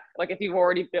back, like if you've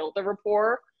already built the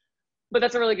rapport. But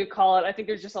that's a really good call out. I think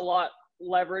there's just a lot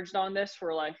leveraged on this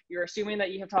for like, you're assuming that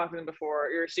you have talked to them before,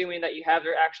 you're assuming that you have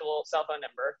their actual cell phone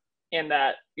number, and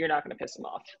that you're not going to piss them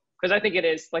off. Because I think it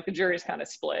is like the jury's kind of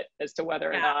split as to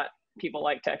whether or not people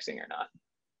like texting or not.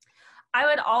 I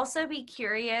would also be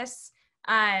curious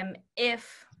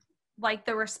if like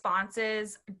the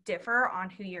responses differ on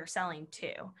who you're selling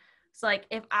to. So like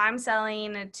if I'm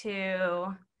selling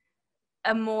to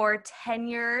a more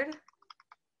tenured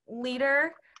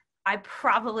leader, I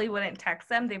probably wouldn't text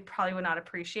them. They probably would not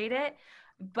appreciate it.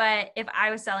 But if I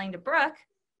was selling to Brooke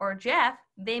or Jeff,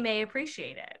 they may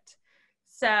appreciate it.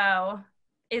 So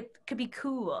it could be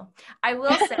cool. I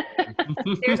will say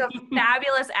there's a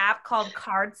fabulous app called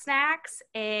Card Snacks,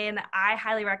 and I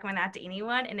highly recommend that to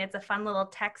anyone. And it's a fun little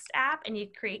text app, and you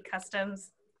create custom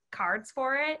cards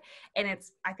for it. And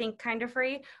it's, I think, kind of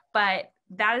free, but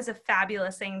that is a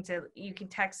fabulous thing you can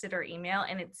text it or email,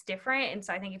 and it's different. And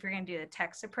so I think if you're going to do the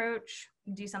text approach,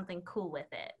 do something cool with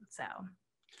it. So.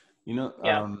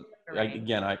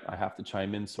 Again, I have to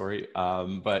chime in, sorry.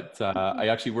 But I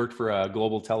actually worked for a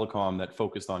global telecom that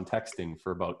focused on texting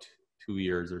for about 2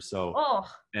 years or so. Oh.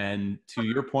 And to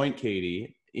your point,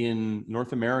 Katie, in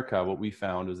North America, what we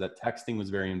found was that texting was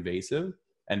very invasive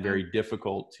and very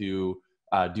difficult to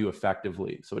do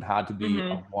effectively. So it had to be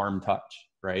a warm touch,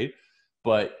 right?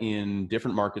 But in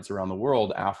different markets around the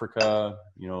world, Africa,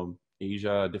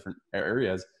 Asia, different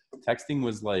areas, texting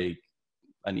was like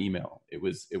an email. It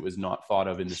was not thought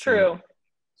of in the same way.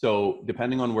 So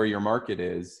depending on where your market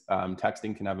is,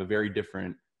 texting can have a very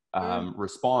different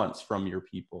response from your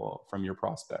people, from your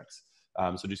prospects.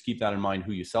 So just keep that in mind,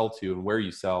 who you sell to and where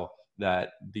you sell,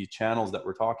 that the channels that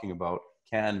we're talking about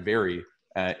can vary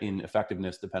in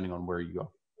effectiveness depending on where you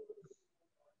go.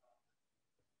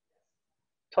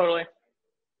 Totally.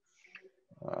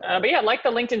 But yeah, like the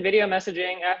LinkedIn video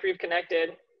messaging after you've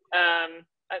connected.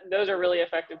 Those are really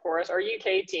effective for us. Our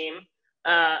UK team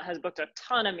has booked a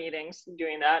ton of meetings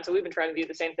doing that. So we've been trying to do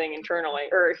the same thing internally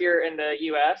or here in the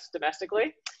US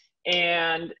domestically.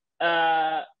 And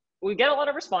we get a lot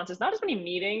of responses, not as many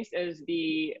meetings as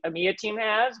the EMEA team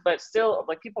has, but still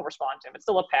like people respond to them. It's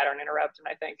still a pattern interrupt. And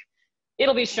I think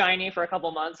it'll be shiny for a couple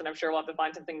months and I'm sure we'll have to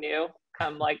find something new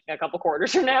come like a couple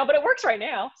quarters from now, but it works right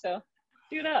now. So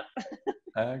do it up.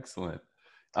 Excellent.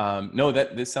 No,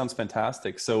 this sounds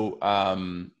fantastic. So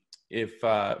if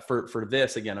for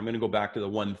this, again, I'm going to go back to the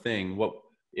one thing. What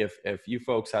if you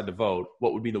folks had to vote,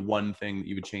 what would be the one thing that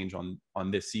you would change on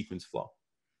this sequence flow?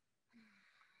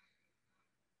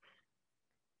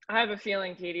 I have a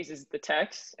feeling Katie's is the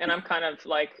text, and I'm kind of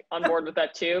like on board with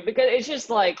that too, because it's just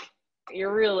like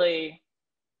you're really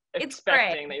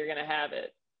expecting that you're going to have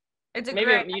it.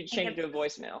 Maybe you change it to a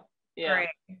voicemail. Yeah. Great.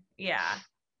 Yeah.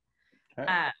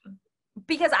 Okay.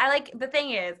 Because the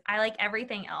thing is, I like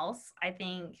everything else. I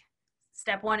think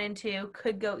step 1 and 2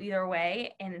 could go either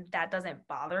way, and that doesn't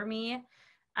bother me.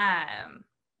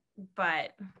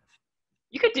 But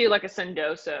you could do like a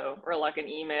Sendoso or like an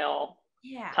email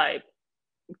type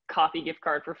coffee gift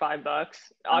card for $5.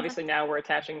 Obviously now we're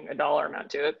attaching a dollar amount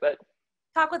to it, but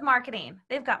talk with marketing.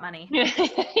 They've got money.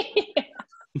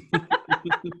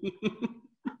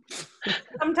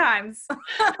 Sometimes.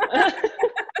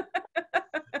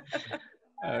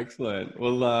 Excellent.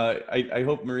 Well, I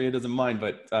hope Maria doesn't mind,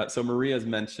 but so Maria's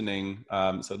mentioning,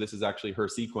 so this is actually her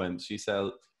sequence. She said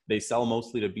they sell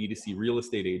mostly to B2C real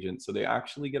estate agents, so they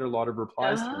actually get a lot of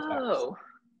replies to text.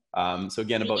 So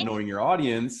again, about knowing your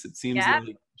audience, it seems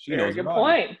like she knows your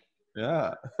audience.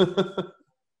 Yeah.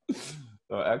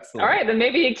 So excellent. All right, then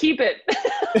maybe you keep it.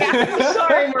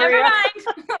 Sorry, Maria. Never mind.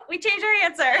 We changed our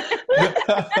answer.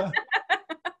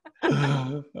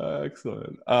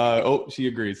 Excellent. She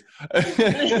agrees.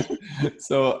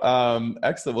 So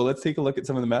excellent. Well, let's take a look at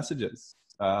some of the messages.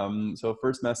 So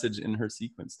first message in her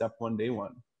sequence, step 1, day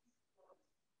 1.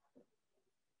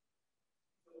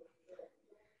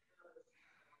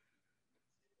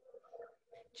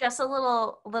 Just a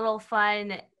little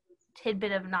fun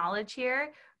tidbit of knowledge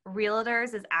here.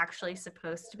 Realtors is actually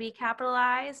supposed to be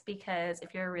capitalized because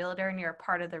if you're a realtor and you're a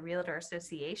part of the realtor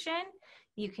association,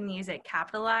 you can use it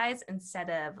capitalized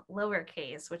instead of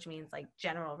lowercase, which means like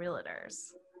general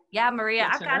realtors. Yeah, Maria,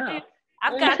 I've got you.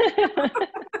 I've got you.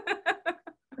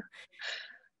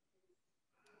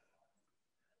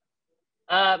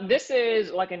 This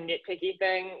is like a nitpicky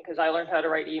thing because I learned how to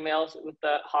write emails with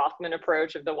the Hoffman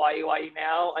approach of the why you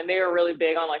now, and they were really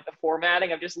big on like the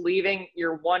formatting of just leaving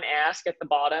your one ask at the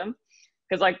bottom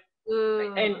because like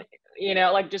and you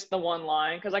know like just the one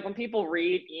line because like when people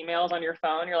read emails on your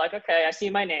phone you're like, okay, I see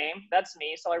my name, that's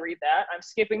me, so I read that, I'm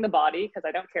skipping the body because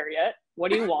I don't care yet,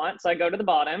 what do you want? So I go to the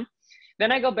bottom, then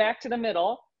I go back to the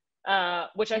middle,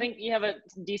 which I think you have a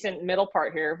decent middle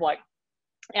part here of like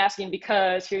asking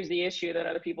because here's the issue that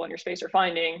other people in your space are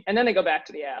finding, and then they go back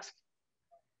to the ask.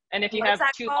 And if you have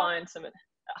 2 lines, some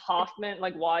Hoffman,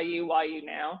 like why you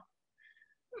now.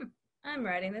 I'm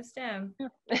writing this down.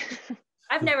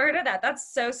 I've never heard of that.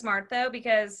 That's so smart though,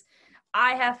 because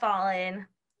I have fallen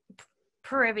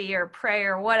privy or prey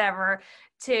or whatever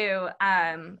to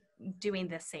doing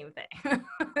the same thing.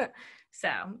 So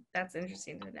that's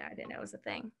interesting to know. I didn't know it was a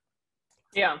thing.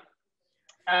 Yeah.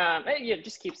 It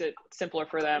just keeps it simpler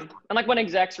for them. And like when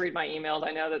execs read my emails,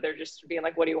 I know that they're just being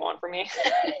like, what do you want from me?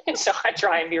 So I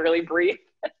try and be really brief.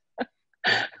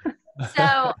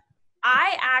 So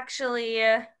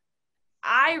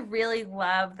I really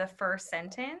love the first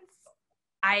sentence.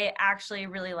 I actually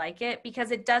really like it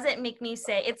because it doesn't make me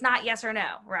say, it's not yes or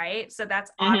no, right? So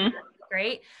that's obviously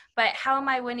great. But how am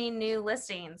I winning new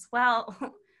listings? Well,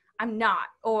 I'm not,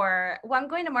 or well, I'm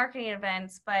going to marketing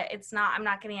events, but I'm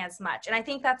not getting as much. And I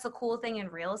think that's the cool thing in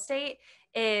real estate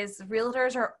is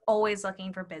realtors are always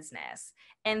looking for business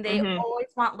and they always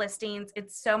want listings.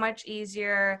 It's so much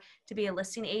easier to be a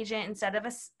listing agent instead of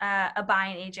a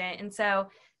buying agent. And so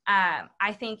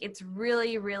I think it's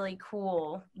really, really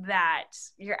cool that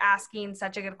you're asking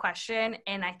such a good question.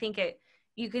 And I think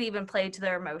you could even play to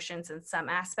their emotions in some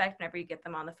aspect whenever you get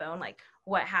them on the phone. Like,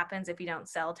 what happens if you don't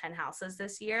sell 10 houses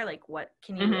this year? Like, what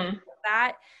can you do with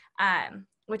that?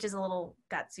 Which is a little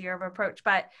gutsier of an approach,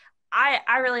 but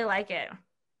I really like it.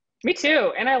 Me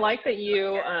too. And I like that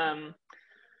you,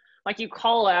 like you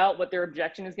call out what their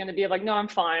objection is going to be of like, no, I'm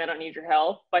fine, I don't need your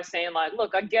help, by saying like,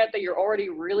 look, I get that you're already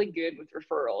really good with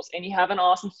referrals and you have an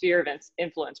awesome sphere of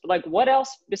influence, but like what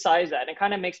else besides that? And it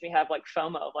kind of makes me have like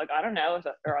FOMO of like, I don't know,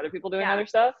 are other people doing other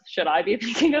stuff? Should I be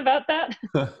thinking about that?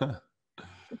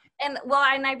 And well,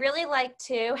 and I really like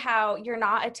too how you're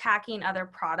not attacking other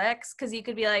products, because you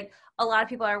could be like, a lot of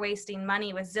people are wasting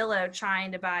money with Zillow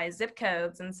trying to buy zip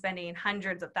codes and spending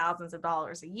hundreds of thousands of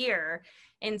dollars a year.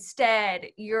 Instead,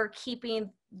 you're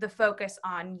keeping the focus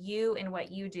on you and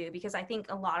what you do, because I think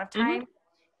a lot of time,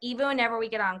 even whenever we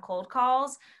get on cold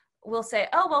calls, we'll say,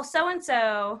 oh, well,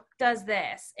 so-and-so does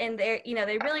this. And they're, you know,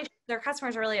 their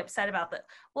customers are really upset about that.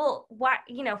 Well, why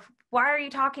are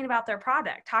you talking about their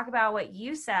product? Talk about what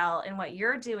you sell and what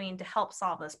you're doing to help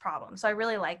solve this problem. So I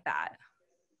really like that.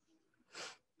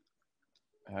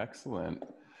 Excellent.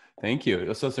 Thank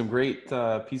you. So some great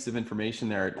piece of information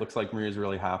there. It looks like Maria's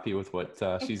really happy with what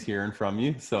she's hearing from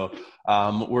you. So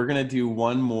we're going to do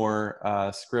one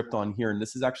more script on here, and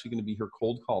this is actually going to be her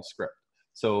cold call script.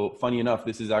 So funny enough,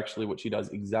 this is actually what she does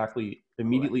exactly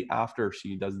immediately after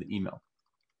she does the email.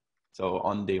 So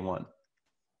on day one.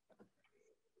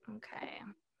 Okay.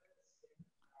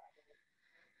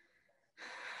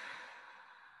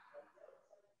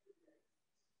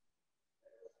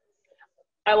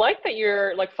 I like that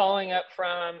you're like following up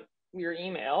from your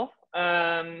email.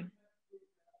 The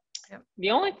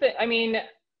only thing, I mean,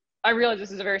 I realize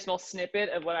this is a very small snippet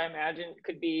of what I imagine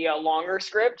could be a longer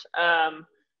script.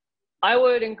 I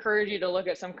would encourage you to look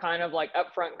at some kind of like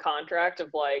upfront contract of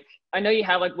like, I know you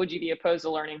have like, would you be opposed to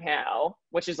learning how,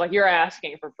 which is like, you're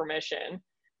asking for permission.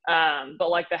 But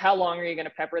like how long are you going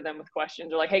to pepper them with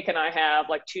questions? Or like, hey, can I have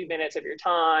like 2 minutes of your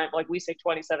time? Like we say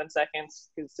 27 seconds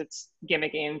because it's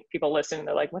gimmicky and people listen and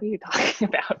they're like, what are you talking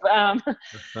about?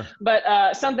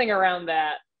 But something around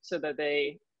that so that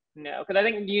they know. Because I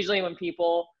think usually when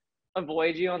people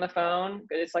avoid you on the phone,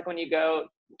 it's like when you go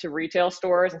to retail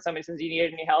stores and somebody says, you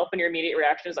need any help? And your immediate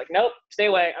reaction is like, nope, stay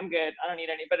away. I'm good. I don't need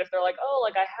any. But if they're like, oh,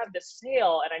 like I have this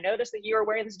sale and I noticed that you are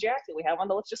wearing this jacket. We have one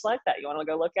that looks just like that. You want to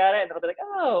go look at it? And they'll be like,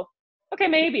 oh, okay,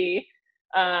 maybe.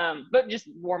 But just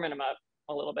warming them up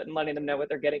a little bit and letting them know what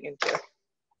they're getting into.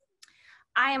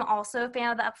 I am also a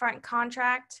fan of the upfront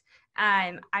contract.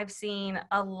 I've seen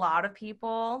a lot of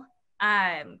people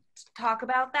talk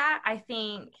about that. I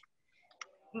think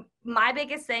my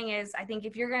biggest thing is, I think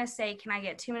if you're going to say, can I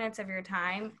get 2 minutes of your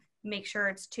time, make sure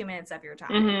it's 2 minutes of your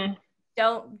time.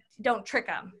 Don't trick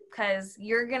them, because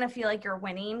you're going to feel like you're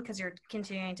winning because you're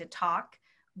continuing to talk,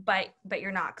 but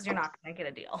you're not, because you're not going to get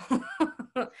a deal.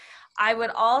 I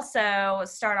would also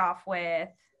start off with,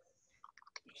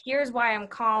 here's why I'm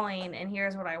calling and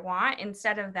here's what I want.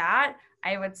 Instead of that,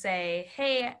 I would say,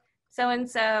 hey,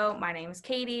 so-and-so, my name is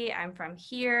Katie. I'm from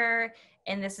here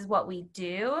and this is what we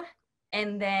do.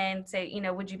 And then say, you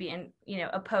know, would you be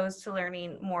opposed to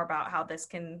learning more about how this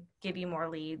can give you more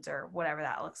leads or whatever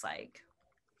that looks like.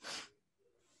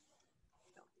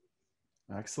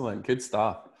 Excellent. Good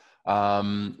stuff.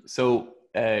 So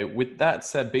with that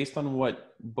said, based on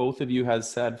what both of you has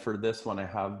said for this one, I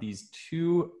have these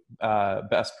two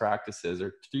best practices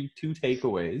or two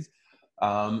takeaways.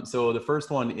 So the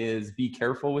first one is be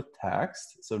careful with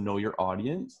text. So know your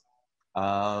audience.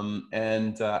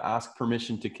 And ask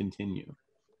permission to continue.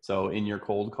 So in your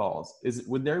cold calls,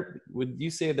 would you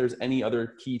say there's any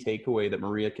other key takeaway that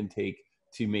Maria can take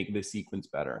to make this sequence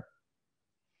better?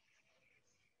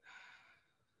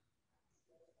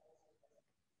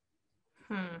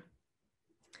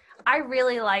 I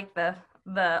really like the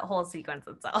whole sequence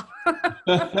itself.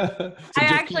 I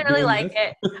actually really like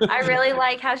it. I really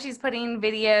like how she's putting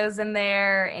videos in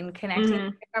there and connecting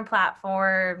to different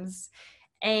platforms.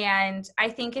 And I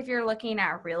think if you're looking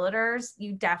at realtors,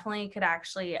 you definitely could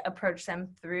actually approach them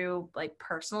through like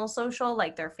personal social,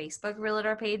 like their Facebook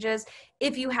realtor pages.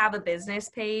 If you have a business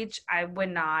page, I would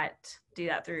not do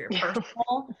that through your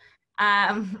personal.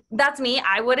 That's me.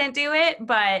 I wouldn't do it,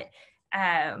 but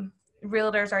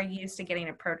realtors are used to getting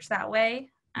approached that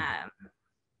way.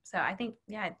 So I think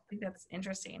that's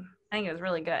interesting. I think it was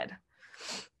really good.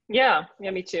 Yeah,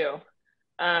 me too.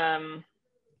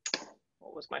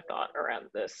 What was my thought around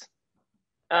this?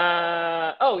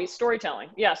 Storytelling.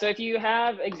 Yeah. So if you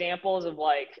have examples of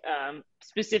like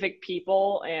specific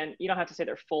people, and you don't have to say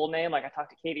their full name, like I talked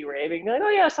to Katie Ray, but you can be like, oh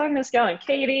yeah, I was talking to this gal named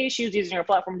Katie. She was using your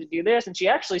platform to do this, and she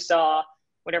actually saw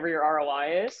whatever your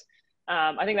ROI is.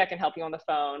 I think that can help you on the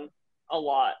phone a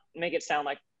lot. Make it sound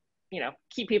like,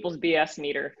 keep people's BS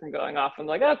meter from going off and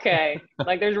like, okay,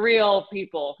 like there's real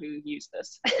people who use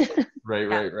this.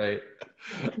 Right.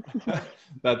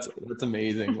 That's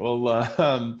amazing.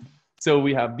 Well, so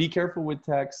we have be careful with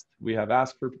text, we have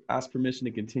ask permission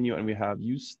to continue, and we have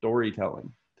use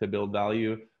storytelling to build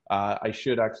value. I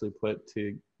should actually put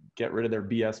to get rid of their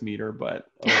BS meter, but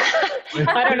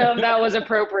I don't know if that was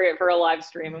appropriate for a live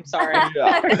stream. I'm sorry.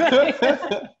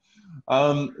 Yeah.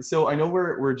 So I know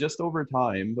we're just over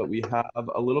time, but we have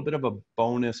a little bit of a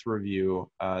bonus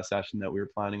review session that we were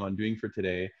planning on doing for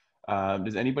today.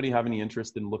 Does anybody have any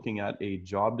interest in looking at a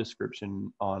job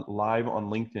description live on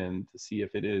LinkedIn to see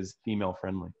if it is female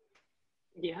friendly?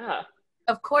 Yeah.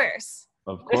 Of course.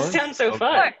 Of This course. sounds so Okay.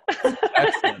 fun.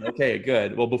 Excellent. Okay,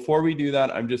 good. Well, before we do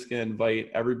that, I'm just going to invite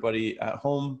everybody at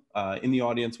home, in the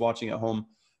audience watching at home,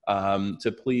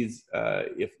 to please,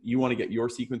 if you want to get your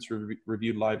sequence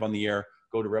reviewed live on the air,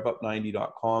 go to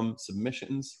revup90.com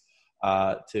submissions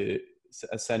to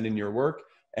send in your work.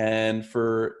 And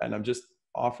I'm just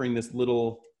offering this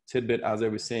little tidbit, as I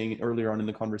was saying earlier on in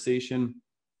the conversation.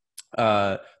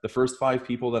 The first 5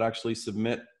 people that actually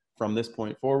submit from this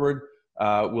point forward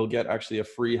will get actually a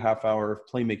free half-hour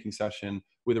playmaking session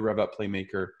with a RevUp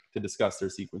playmaker to discuss their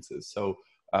sequences. So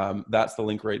that's the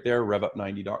link right there,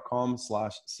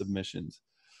 revup90.com/submissions.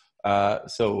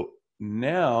 So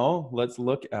now let's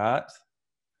look at,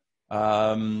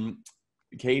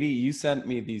 Katie, you sent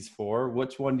me these 4.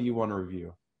 Which one do you want to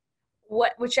review?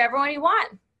 Whichever one you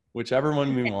want. Whichever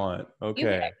one we want.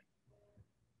 Okay.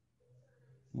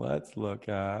 Let's look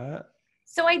at.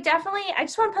 So I just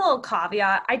want to put a little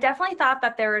caveat. I definitely thought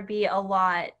that there would be a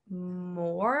lot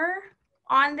more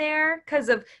on there because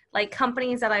of like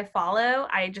companies that I follow.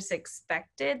 I just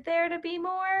expected there to be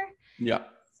more. Yeah.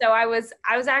 So I was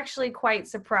actually quite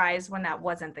surprised when that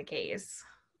wasn't the case.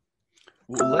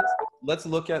 Well, let's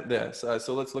look at this.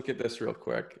 So let's look at this real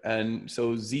quick. And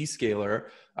so Zscaler,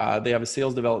 they have a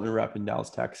sales development rep in Dallas,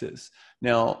 Texas.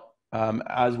 Now,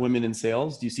 as women in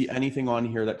sales, do you see anything on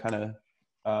here that kind of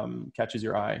catches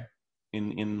your eye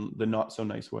in the not so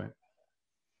nice way?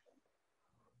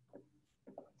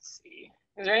 Let's see.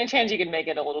 Is there any chance you could make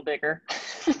it a little bigger?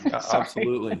 Yeah,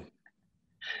 absolutely.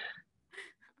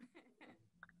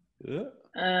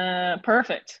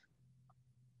 Perfect.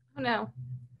 Oh no.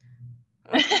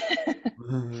 There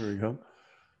we go.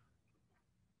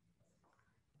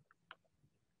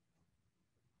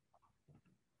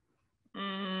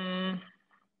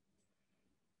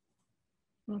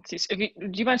 Let's see. So do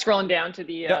you mind scrolling down to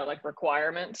the like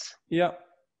requirements? Yeah.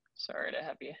 Sorry to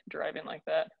have you driving like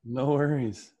that. No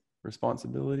worries.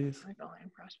 Responsibilities.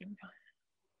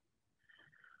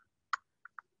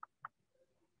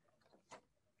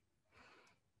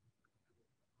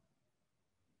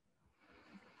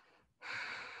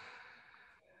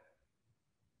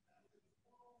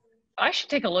 I should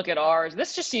take a look at ours.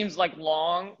 This just seems like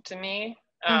long to me.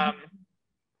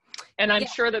 And I'm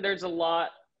sure that there's a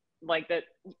lot like that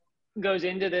goes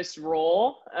into this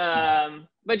role.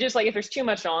 But just like if there's too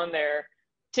much on there,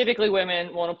 typically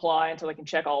women won't apply until they can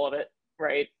check all of it,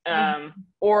 right?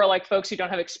 Or like folks who don't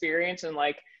have experience and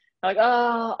like,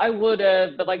 oh, I would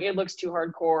have, but like it looks too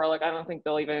hardcore. Like I don't think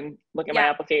they'll even look at my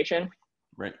application.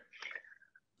 Right.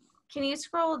 Can you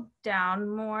scroll down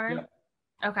more? Yeah.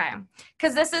 Okay.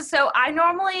 Because this is so, I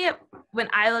normally, when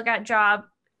I look at job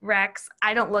recs,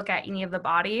 I don't look at any of the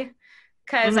body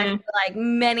because I feel like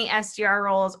many SDR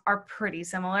roles are pretty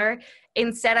similar.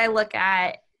 Instead, I look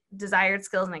at desired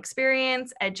skills and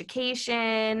experience,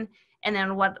 education, and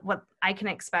then what I can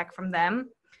expect from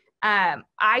them.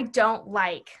 I don't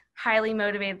like highly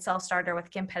motivated self-starter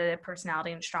with competitive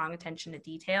personality and strong attention to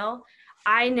detail.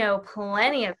 I know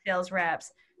plenty of sales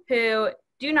reps who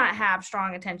do not have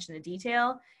strong attention to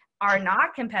detail, are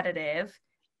not competitive,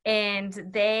 and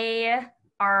they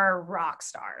are rock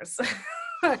stars.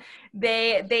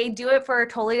 They do it for a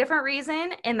totally different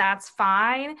reason, and that's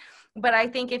fine. But I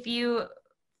think if you,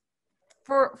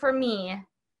 for me,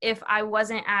 if I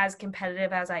wasn't as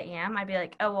competitive as I am, I'd be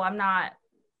like, oh, well, I'm not,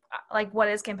 like, what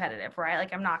is competitive, right?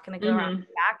 Like, I'm not going to go around and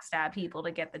backstab people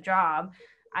to get the job.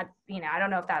 I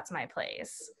don't know if that's my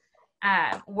place.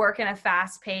 Work in a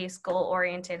fast-paced,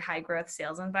 goal-oriented, high-growth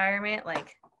sales environment,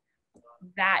 like,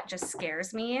 that just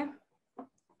scares me.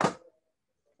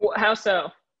 How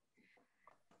so?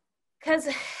 Because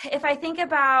if I think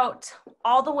about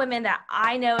all the women that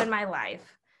I know in my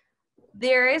life,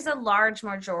 there is a large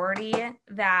majority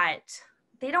that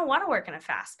they don't want to work in a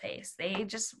fast pace.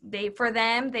 For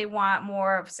them, they want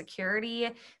more of security.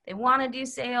 They want to do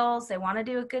sales. They want to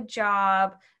do a good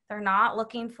job. They're not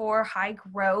looking for high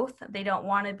growth. They don't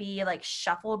want to be like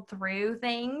shuffled through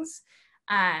things.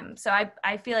 So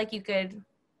I feel like you could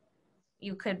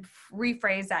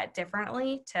rephrase that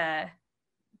differently to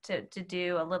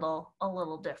do a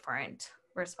little different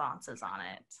responses on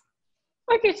it.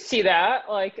 I could see that.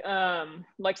 Like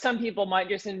some people might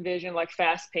just envision like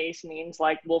fast pace means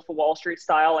like Wolf of Wall Street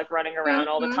style, like running around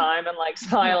all the time and like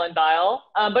smile and dial.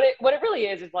 But what it really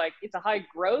is like, it's a high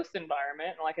growth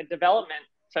environment, like a development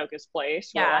focused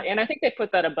place. Yeah. And I think they put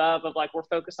that above of like, we're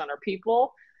focused on our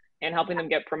people. and helping them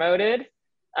get promoted.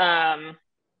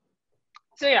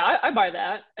 So yeah, I buy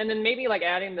that. And then maybe like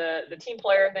adding the team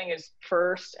player thing is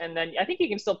first, and then I think you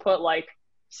can still put like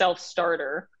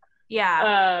self-starter.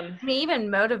 Yeah. Even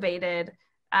motivated.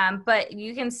 But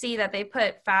you can see that they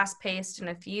put fast-paced in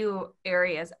a few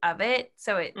areas of it.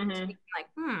 So it like,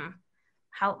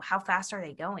 how fast are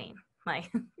they going?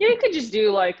 Like, yeah, you could just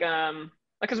do like,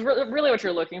 because really what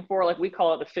you're looking for, like we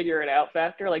call it the figure it out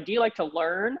factor. Like, do you like to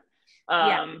learn?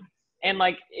 And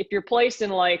like, if you're placed in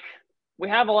like, we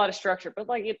have a lot of structure, but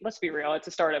like, let's be real, it's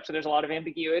a startup, so there's a lot of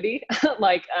ambiguity.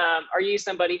 Like, are you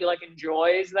somebody who like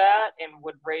enjoys that and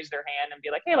would raise their hand and be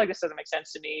like, hey, like this doesn't make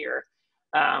sense to me, or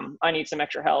I need some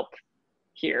extra help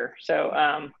here. So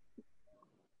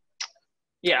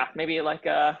yeah, maybe like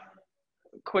a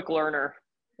quick learner,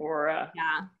 or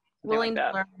willing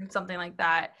to learn, something like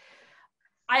that.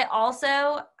 I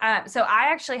also, so I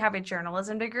actually have a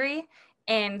journalism degree.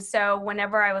 And so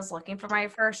whenever I was looking for my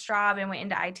first job and went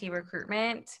into IT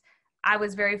recruitment, I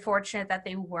was very fortunate that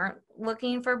they weren't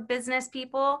looking for business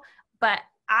people, but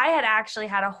I had actually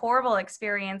had a horrible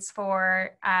experience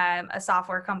for a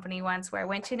software company once, where I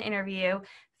went to an interview,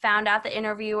 found out the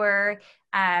interviewer,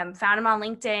 found him on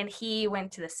LinkedIn. He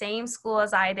went to the same school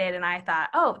as I did. And I thought,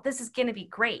 oh, this is going to be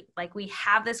great. Like, we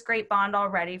have this great bond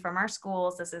already from our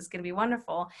schools. This is going to be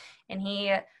wonderful. And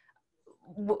he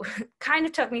kind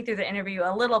of took me through the interview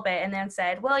a little bit and then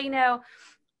said, well,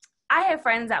 I have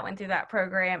friends that went through that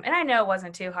program, and I know it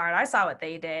wasn't too hard. I saw what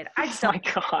they did. I just don't.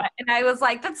 Oh my God. And I was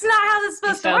like, that's not how this is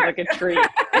supposed to work. Sounds like a treat.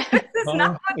 This is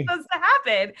not what's supposed to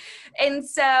happen.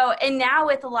 And now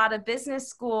with a lot of business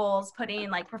schools putting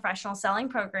like professional selling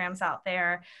programs out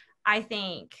there, I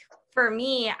think for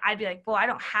me, I'd be like, well, I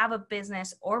don't have a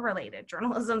business or related.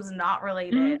 Journalism's not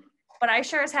related. But I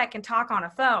sure as heck can talk on a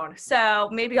phone. So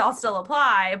maybe I'll still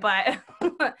apply. But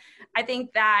I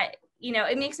think that,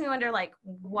 it makes me wonder like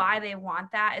why they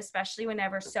want that, especially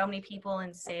whenever so many people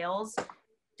in sales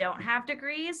don't have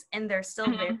degrees and they're still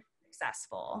very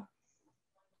successful.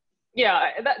 Yeah,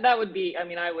 that would be,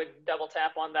 I would double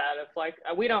tap on that. If like,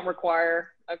 we don't require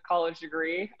a college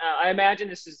degree. I imagine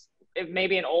this is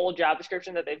maybe an old job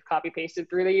description that they've copy pasted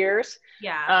through the years.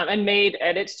 Yeah. And made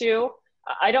edits to.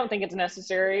 I don't think it's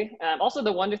necessary. Also,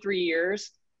 the 1 to 3 years,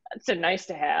 it's a nice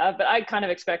to have, but I kind of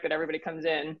expect that everybody comes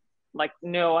in like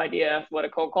no idea what a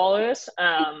cold call is.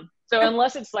 So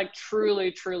unless it's like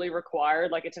truly, truly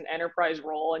required, like it's an enterprise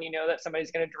role and that somebody's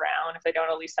going to drown if they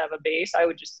don't at least have a base, I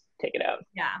would just take it out.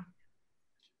 Yeah.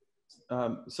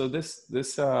 So this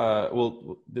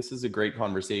is a great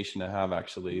conversation to have,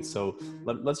 actually. So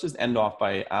let's just end off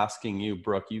by asking you,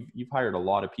 Brooke, you've hired a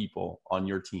lot of people on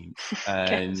your team,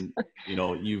 and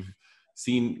you've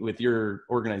seen with your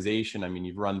organization,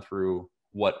 you've run through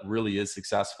what really is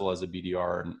successful as a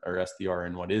BDR or SDR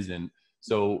and what isn't.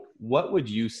 So what would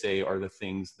you say are the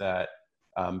things that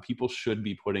people should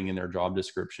be putting in their job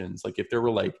descriptions? Like, if there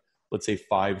were like, let's say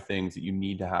 5 things that you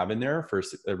need to have in there for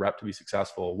a rep to be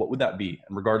successful, what would that be?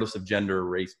 And regardless of gender,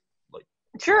 race, like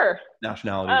sure,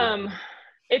 nationality.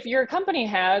 If your company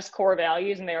has core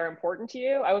values and they are important to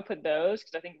you, I would put those,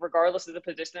 because I think regardless of the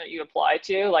position that you apply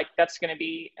to, like that's going to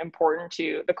be important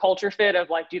to the culture fit of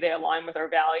like, do they align with our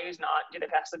values? Not do they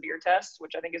pass the beer test,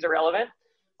 which I think is irrelevant.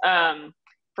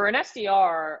 For an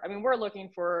SDR, we're looking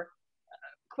for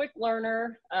quick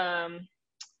learner,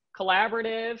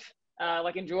 collaborative,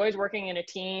 like enjoys working in a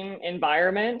team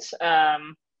environment,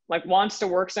 like wants to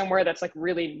work somewhere that's like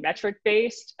really metric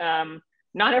based.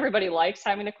 Not everybody likes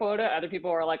having a quota. Other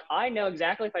people are like, I know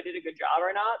exactly if I did a good job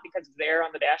or not because it's there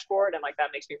on the dashboard, and like that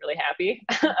makes me really happy.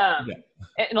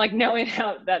 And like knowing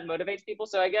how that motivates people.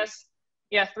 So I guess,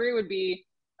 3 would be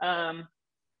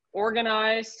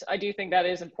organized. I do think that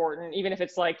is important, even if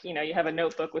it's like, you have a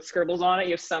notebook with scribbles on it,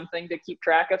 you have something to keep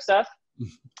track of stuff.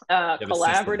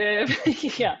 Collaborative.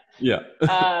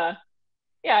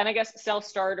 And I guess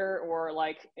self-starter, or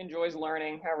like enjoys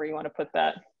learning, however you want to put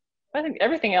that. I think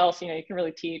everything else, you can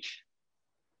really teach.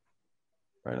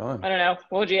 Right on. I don't know.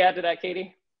 What would you add to that,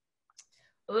 Katie?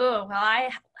 Oh, well, I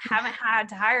haven't had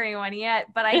to hire anyone yet,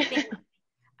 but I think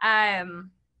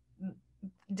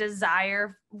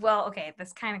desire, well, okay,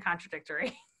 that's kind of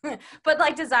contradictory, but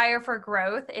like desire for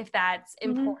growth, if that's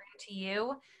important to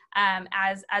you.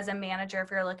 As a manager,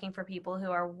 if you're looking for people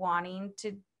who are wanting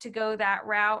to go that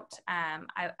route,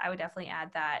 I would definitely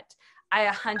add that. I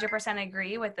 100%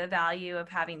 agree with the value of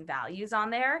having values on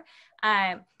there.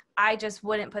 I just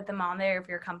wouldn't put them on there if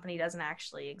your company doesn't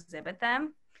actually exhibit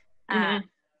them,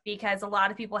 because a lot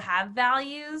of people have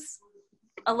values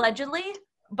allegedly,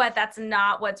 but that's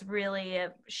not what's really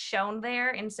shown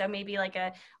there. And so maybe like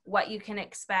what you can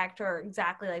expect, or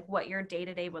exactly like what your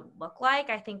day-to-day would look like,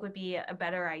 I think would be a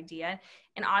better idea.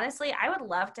 And honestly, I would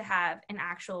love to have an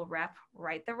actual rep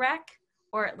write the rec,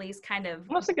 or at least kind of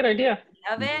That's a good idea.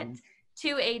 of it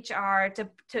to HR to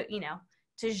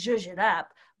zhuzh it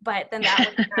up. But then that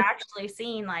would you're actually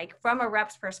seeing, like, from a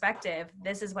rep's perspective,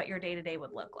 this is what your day-to-day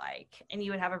would look like. And you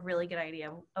would have a really good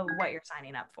idea of what you're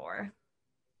signing up for.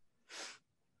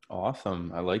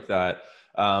 Awesome. I like that.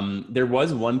 There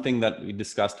was one thing that we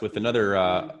discussed with another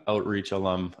outreach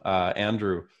alum,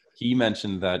 Andrew. He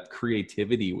mentioned that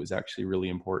creativity was actually really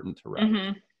important to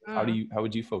reps. How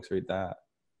would you folks rate that?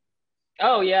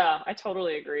 Oh yeah, I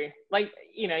totally agree. Like,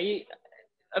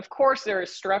 of course there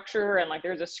is structure and like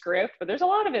there's a script, but there's a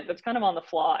lot of it that's kind of on the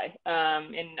fly.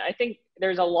 And I think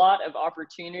there's a lot of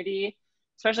opportunity,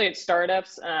 especially at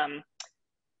startups,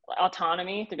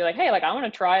 autonomy to be like, hey, like I want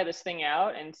to try this thing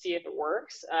out and see if it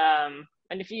works.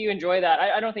 And if you enjoy that,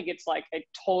 I don't think it's like a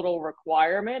total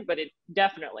requirement, but it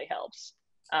definitely helps.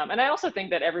 And I also think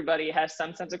that everybody has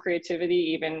some sense of creativity,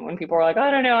 even when people are like, I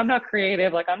don't know, I'm not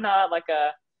creative. Like I'm not like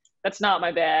that's not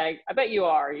my bag. I bet you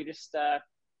are. You just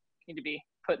need to be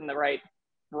put in the right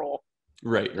role.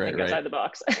 Right. Outside the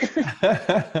box.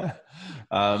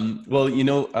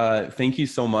 Well, thank you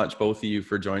so much, both of you,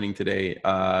 for joining today.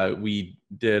 We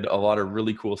did a lot of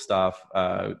really cool stuff.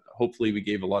 Hopefully we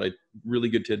gave a lot of really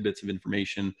good tidbits of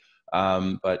information.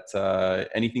 But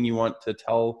anything you want to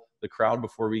tell the crowd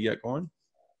before we get going?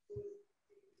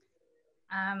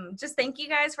 Just thank you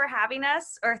guys for having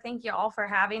us, or thank you all for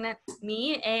having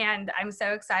me. And I'm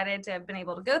so excited to have been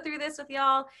able to go through this with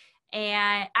y'all.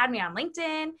 And add me on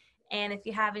LinkedIn. And if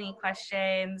you have any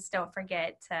questions, don't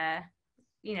forget to,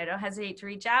 don't hesitate to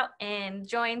reach out, and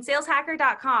join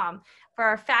saleshacker.com for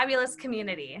our fabulous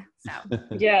community. So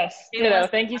yes,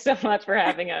 thank you so much for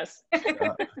having us.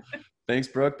 Thanks,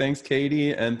 Brooke. Thanks,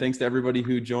 Katie. And thanks to everybody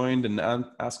who joined and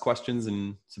asked questions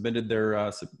and submitted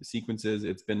their sequences.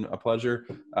 It's been a pleasure.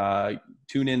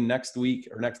 Tune in next week,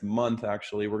 or next month,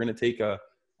 actually. We're going to take a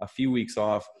few weeks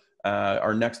off.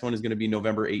 Our next one is going to be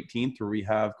November 18th, where we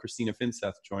have Christina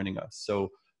Finseth joining us. So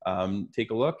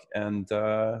take a look, and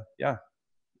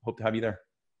hope to have you there.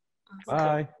 Awesome.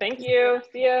 Bye. Thank you.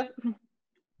 See ya.